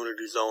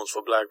opportunity zones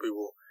for black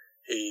people.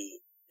 He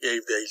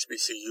gave the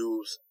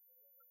HBCUs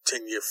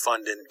 10-year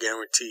funding,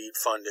 guaranteed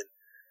funding.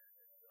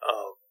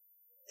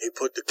 He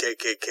put the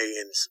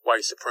KKK and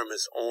white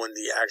supremacists on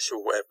the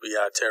actual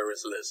FBI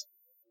terrorist list.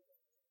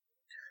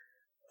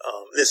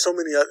 There's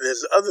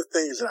other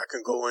things that I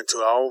can go into.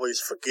 I always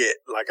forget.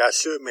 Like, I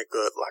should make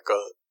a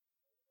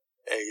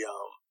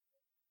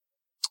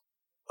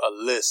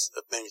list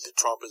of things that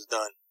Trump has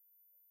done,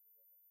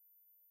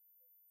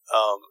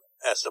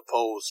 as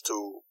opposed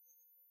to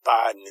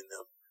Biden and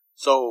them.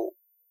 So,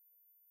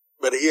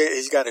 but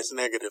he's got his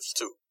negatives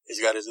too. He's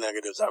got his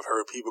negatives. I've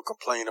heard people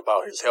complain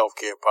about his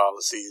healthcare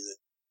policies.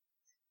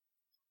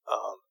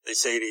 They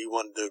say that he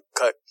wanted to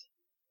cut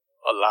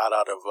a lot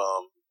out of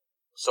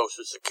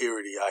Social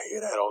Security. I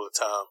hear that all the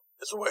time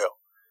as well.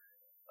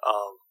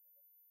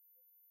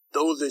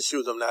 Those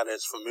issues I'm not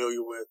as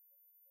familiar with.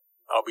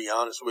 I'll be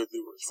honest with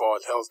you, as far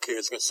as healthcare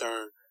is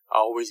concerned, I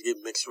always get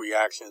mixed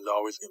reactions, I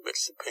always get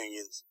mixed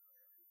opinions.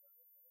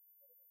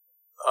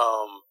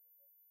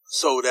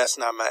 So that's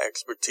not my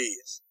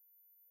expertise.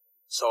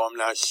 So I'm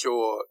not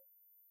sure,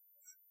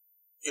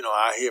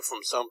 I hear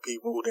from some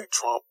people that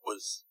Trump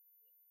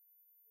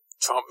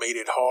made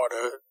it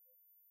harder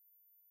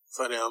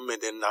for them,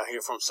 and then I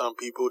hear from some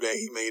people that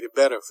he made it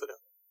better for them.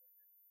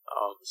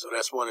 So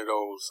that's one of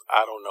those,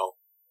 I don't know.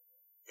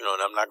 And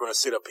I'm not going to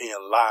sit up here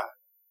and lie.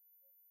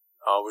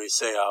 I always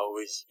say,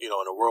 in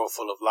a world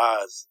full of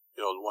lies,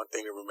 the one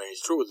thing that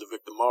remains true is the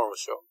Victor Morrow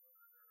Show.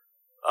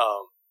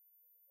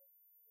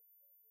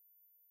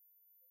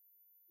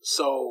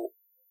 So,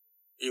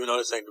 even though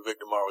this ain't the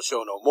Victor Morrow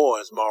Show no more,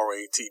 it's Morrow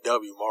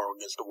ATW, Morrow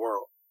Against the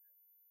World.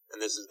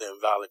 And this is the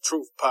Invalid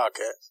Truth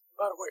podcast,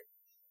 by the way.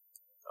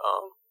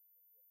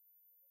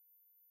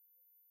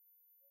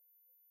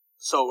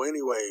 So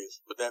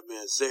anyways, with that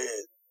being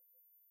said,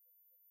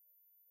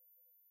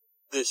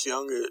 these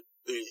younger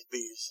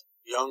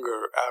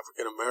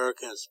African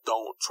Americans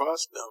don't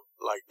trust them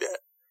like that.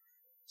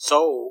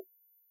 So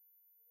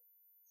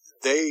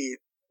they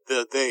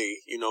are,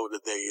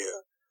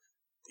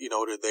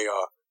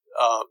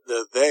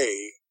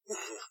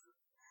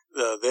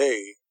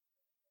 they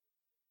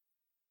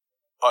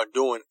are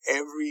doing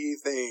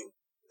everything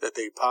that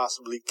they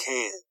possibly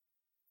can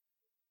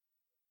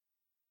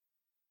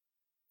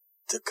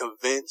to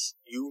convince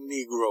you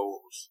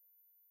Negroes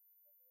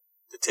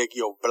to take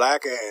your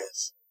black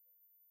ass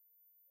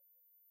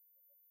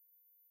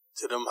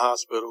to them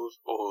hospitals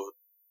or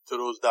to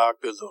those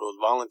doctors or those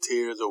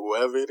volunteers or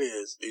whoever it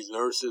is, these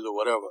nurses or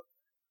whatever,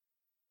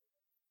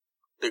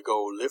 to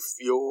go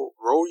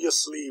roll your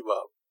sleeve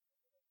up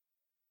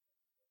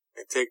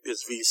and take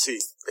this VC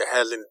that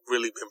hasn't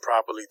really been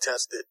properly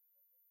tested.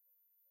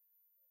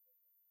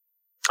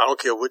 I don't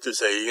care what you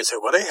say. You can say,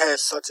 well, they had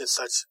such and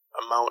such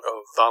amount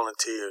of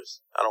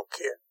volunteers. I don't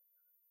care.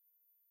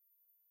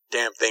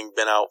 Damn thing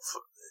been out,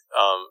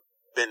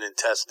 been in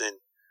testing,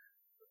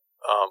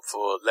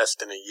 for less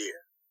than a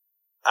year.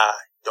 I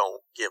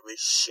don't give a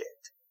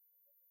shit.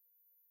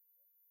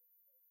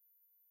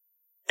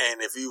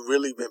 And if you've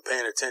really been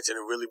paying attention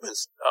and really been,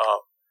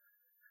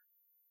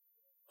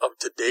 up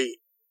to date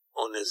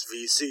on this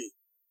VC,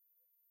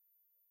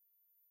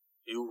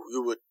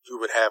 you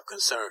would have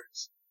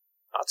concerns.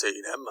 I'll tell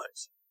you that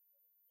much.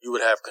 You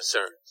would have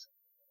concerns.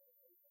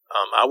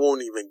 I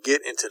won't even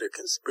get into the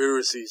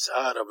conspiracy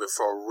side of it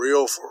for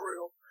real.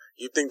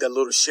 You think that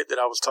little shit that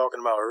I was talking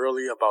about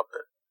earlier about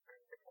the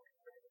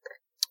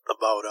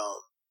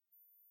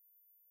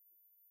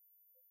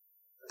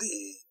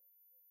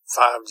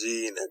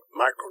 5G and the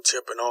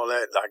microchip and all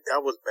that, like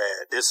that was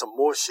bad. There's some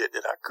more shit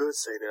that I could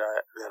say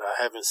that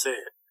I haven't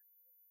said.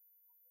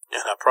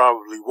 And I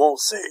probably won't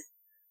say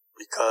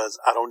because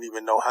I don't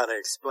even know how to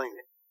explain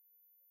it.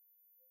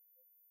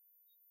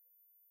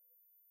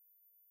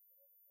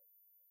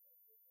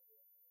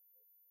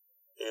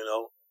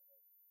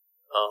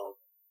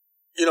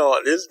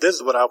 This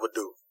is what I would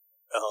do.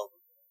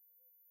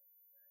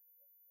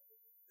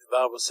 The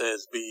Bible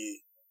says,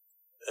 be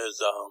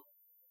as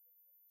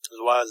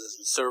wise as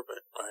a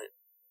serpent, right?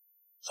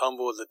 As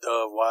humble as a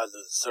dove, wise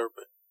as a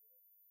serpent.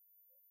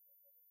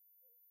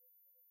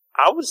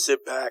 I would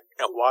sit back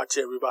and watch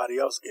everybody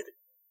else get it.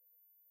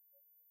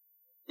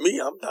 Me,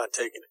 I'm not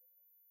taking it.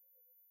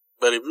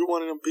 But if you're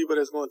one of them people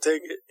that's going to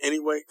take it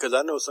anyway, because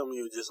I know some of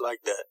you are just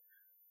like that,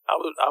 I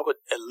would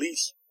at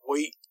least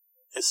wait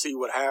and see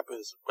what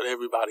happens with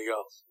everybody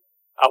else.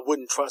 I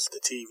wouldn't trust the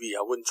TV.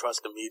 I wouldn't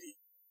trust the media.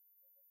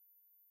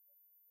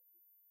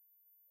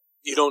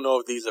 You don't know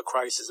if these are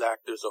crisis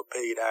actors or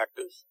paid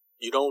actors.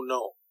 You don't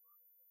know.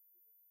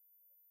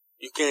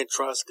 You can't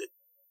trust it.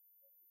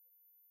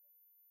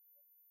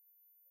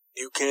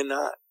 You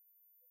cannot.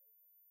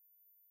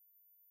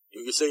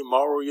 You can say,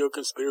 Morrow, you're a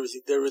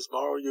conspiracy theorist.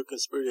 Morrow, you're a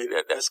conspiracy.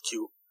 That's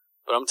cute.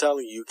 But I'm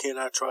telling you, you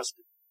cannot trust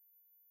it.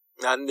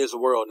 Not in this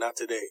world, not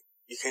today.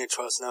 You can't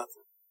trust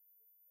nothing.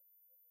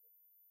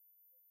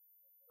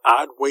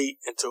 I'd wait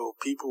until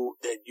people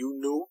that you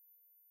knew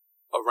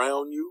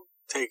around you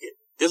take it.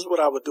 This is what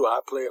I would do.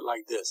 I'd play it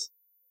like this.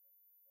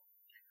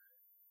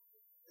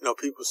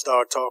 People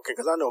start talking,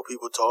 because I know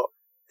people talk.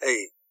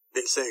 Hey,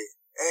 they say,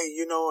 hey,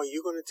 are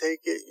you going to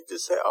take it? You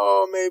just say,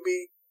 oh,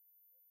 maybe,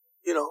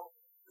 you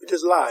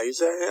just lie. You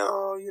say,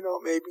 oh,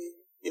 maybe,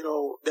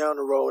 down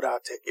the road, I'll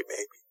take it,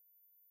 maybe.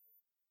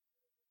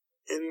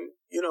 And,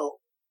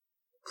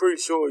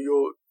 pretty sure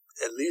you'll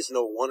at least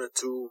know one or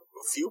two,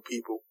 a few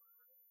people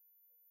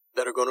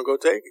that are going to go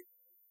take it.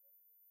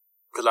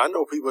 Because I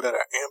know people that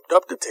are amped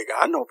up to take it.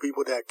 I know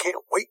people that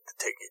can't wait to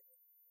take it.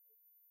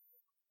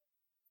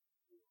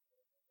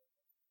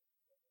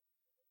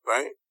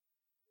 Right?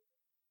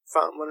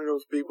 Find one of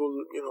those people,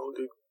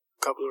 the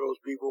couple of those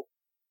people.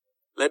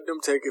 Let them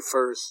take it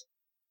first.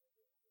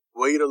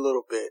 Wait a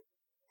little bit.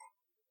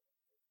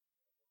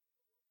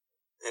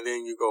 And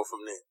then you go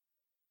from there.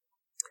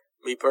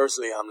 Me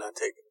personally, I'm not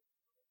taking it.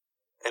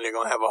 And they're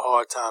going to have a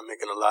hard time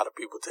making a lot of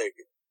people take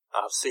it.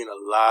 I've seen a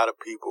lot of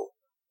people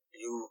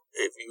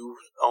if you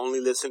only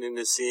listening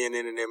to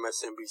CNN and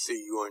MSNBC,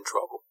 you're in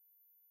trouble.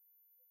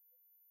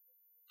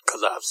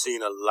 Because I've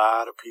seen a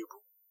lot of people.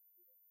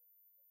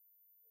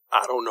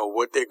 I don't know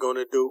what they're going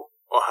to do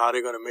or how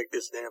they're going to make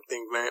this damn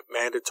thing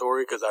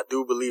mandatory, because I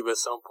do believe at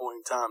some point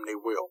in time they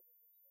will.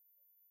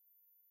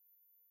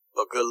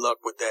 But good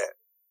luck with that.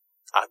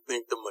 I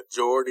think the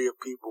majority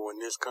of people in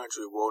this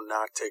country will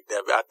not take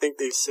that. I think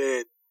they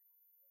said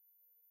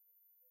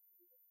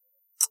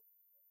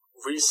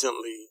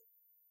recently,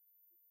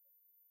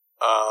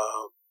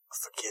 I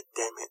forget,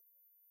 damn it.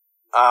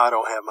 I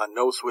don't have my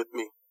notes with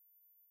me.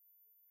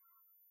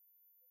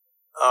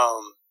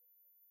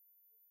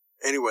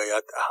 Anyway,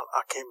 I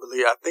can't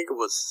believe, I think it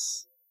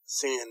was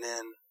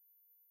CNN,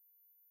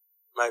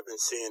 might have been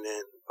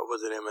CNN, or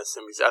was it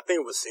MSNBC? I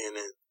think it was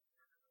CNN,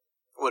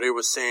 where they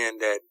were saying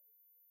that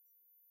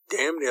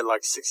damn near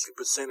like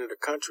 60% of the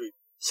country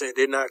said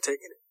they're not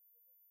taking it.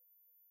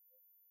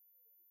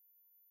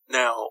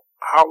 Now,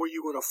 how are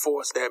you going to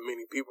force that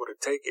many people to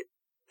take it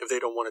if they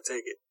don't want to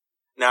take it?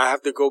 Now, I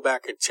have to go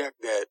back and check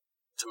that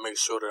to make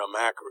sure that I'm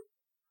accurate.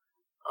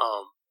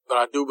 But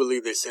I do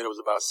believe they said it was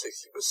about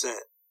 60%.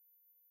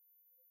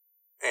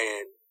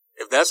 And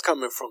if that's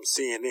coming from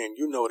CNN,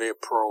 you know they're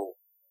pro-VC.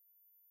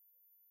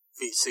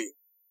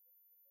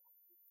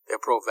 They're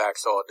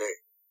pro-vax all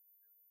day.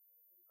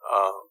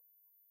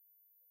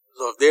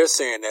 So if they're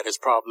saying that, it's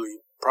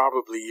probably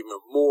even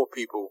more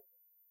people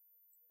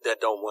that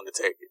don't want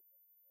to take it.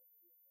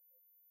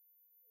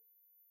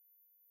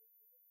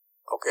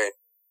 Okay.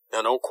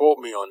 Now don't quote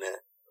me on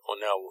that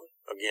one.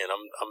 Again,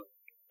 I'm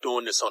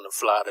doing this on the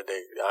fly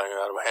today. I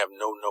don't have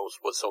no notes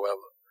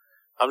whatsoever.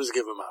 I'm just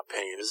giving my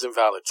opinion. It's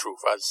invalid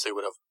truth. I just say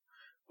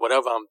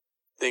whatever I'm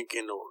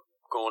thinking or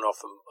going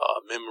off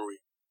of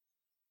memory.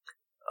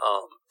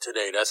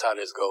 Today, that's how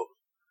this goes.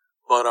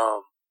 But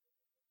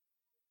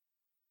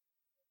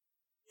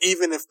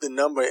even if the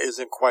number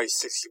isn't quite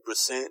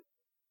 60%,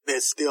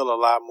 there's still a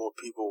lot more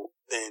people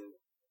than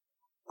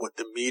what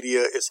the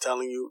media is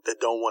telling you that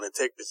don't want to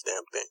take this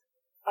damn thing.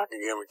 I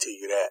can guarantee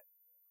you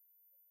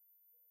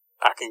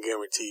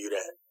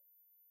that.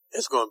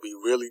 It's going to be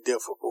really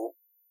difficult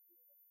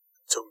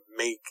to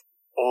make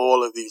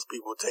all of these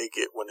people take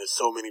it when there's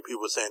so many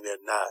people saying they're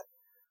not.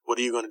 What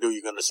are you going to do?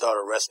 You're going to start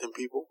arresting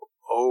people?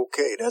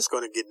 Okay, that's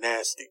going to get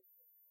nasty.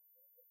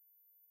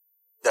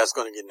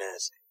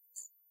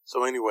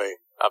 So anyway,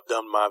 I've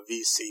done my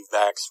VC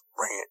Vax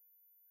rant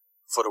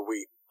for the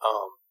week.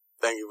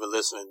 Thank you for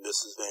listening.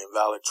 This is the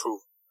Invalid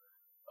Truth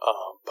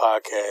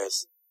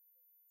podcast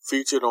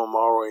featured on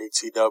Morrow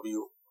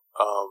ATW.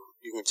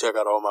 You can check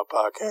out all my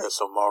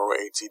podcasts on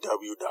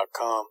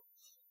morrow.atw.com.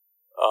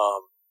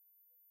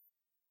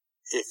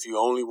 If you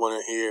only want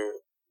to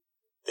hear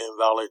the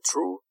Invalid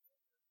Truth,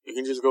 you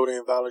can just go to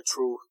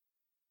invalidtruth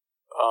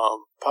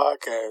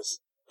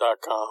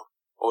podcast.com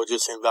or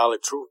just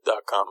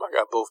invalidtruth.com. I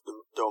got both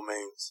the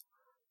domains.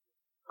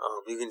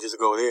 You can just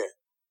go there.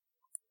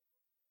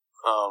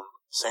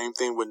 Same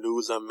thing with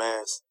News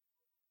Unmasked.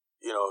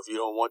 If you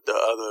don't want the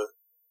other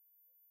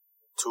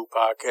two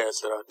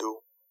podcasts that I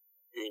do,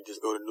 you can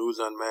just go to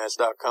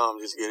newsunmasked.com.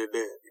 Just get it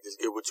there. You just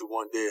get what you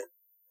want there.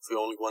 If you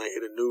only want to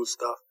hear the news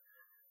stuff.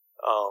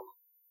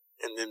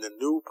 And then the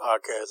new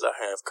podcast I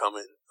have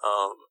coming,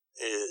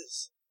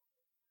 is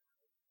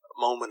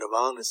Moment of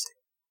Honesty.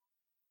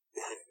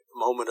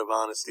 Moment of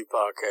Honesty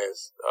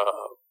podcast,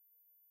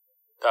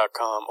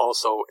 .com.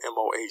 Also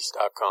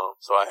MOH.com.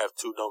 So I have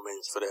two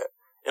domains for that.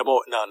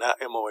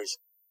 Not MOH.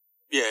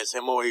 Yeah, it's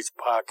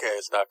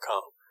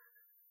MOHpodcast.com.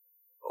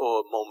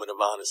 Or Moment of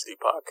Honesty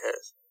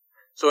podcast.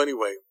 So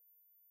anyway,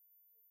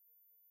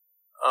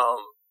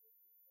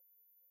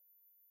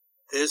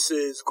 this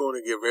is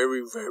going to get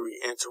very, very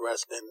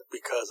interesting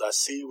because I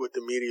see what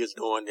the media is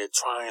doing. They're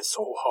trying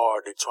so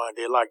hard.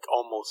 They're like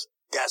almost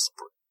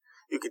desperate.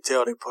 You can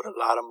tell they put a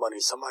lot of money.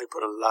 Somebody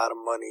put a lot of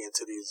money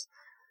into these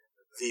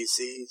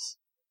VCs.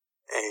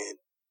 And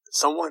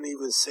someone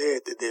even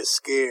said that they're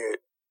scared.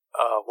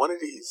 One of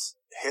these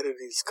head of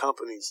these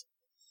companies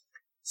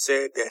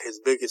said that his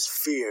biggest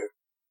fear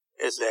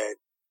is that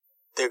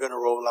they're going to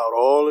roll out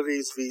all of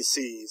these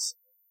VCs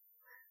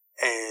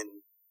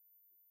and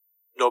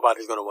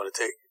nobody's going to want to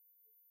take it.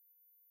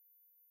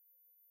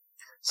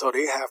 So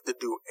they have to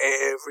do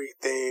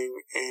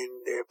everything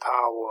in their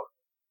power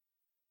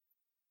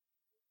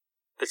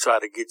to try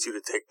to get you to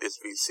take this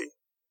VC.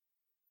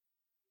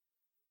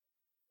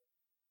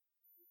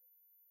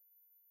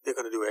 They're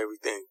going to do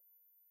everything.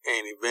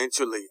 And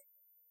eventually,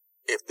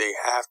 if they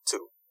have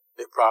to,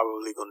 they're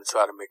probably going to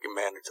try to make it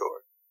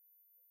mandatory.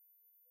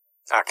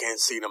 I can't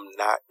see them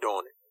not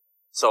doing it.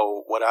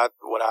 So what I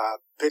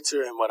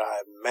picture and what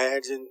I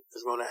imagine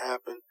is going to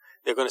happen,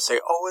 they're going to say,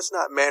 oh, it's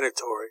not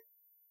mandatory.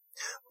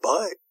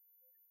 But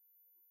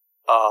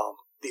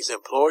these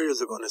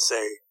employers are going to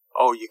say,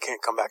 oh, you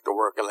can't come back to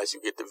work unless you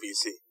get the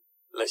VC,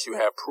 unless you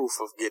have proof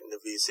of getting the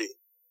VC.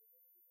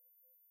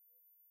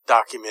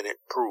 Documented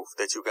proof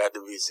that you got the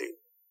VC.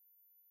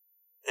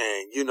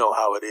 And you know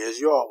how it is.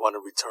 You all want to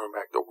return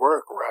back to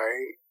work,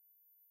 right?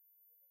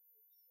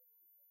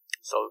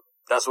 So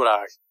That's what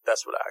I expect.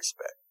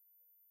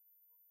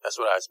 That's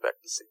what I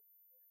expect to see.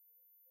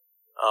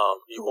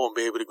 You won't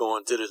be able to go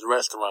into this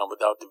restaurant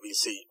without the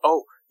VC.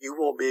 Oh, you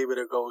won't be able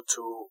to go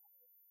to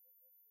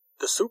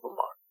the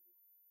supermarket.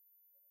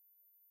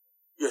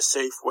 Your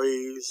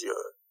Safeways,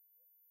 your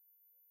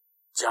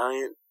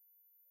Giant,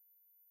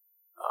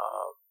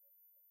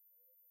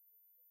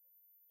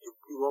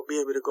 you won't be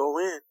able to go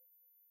in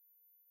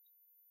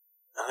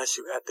unless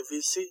you got the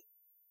VC.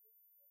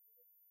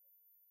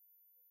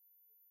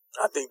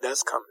 I think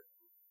that's coming.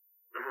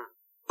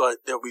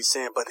 But they'll be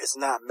saying, but it's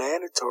not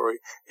mandatory.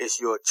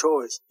 It's your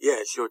choice. Yeah,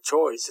 it's your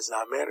choice. It's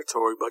not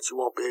mandatory, but you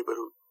won't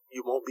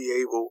be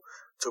able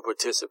to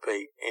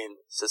participate in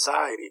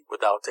society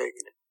without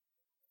taking it.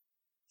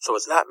 So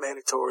it's not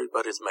mandatory,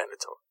 but it's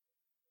mandatory.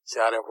 See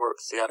how that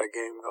works? See how that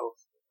game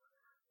goes?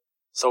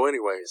 So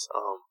anyways,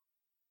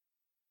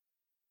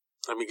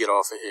 let me get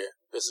off of here.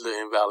 This is the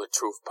Invalid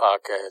Truth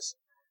Podcast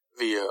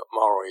via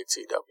Morrow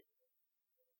ATW.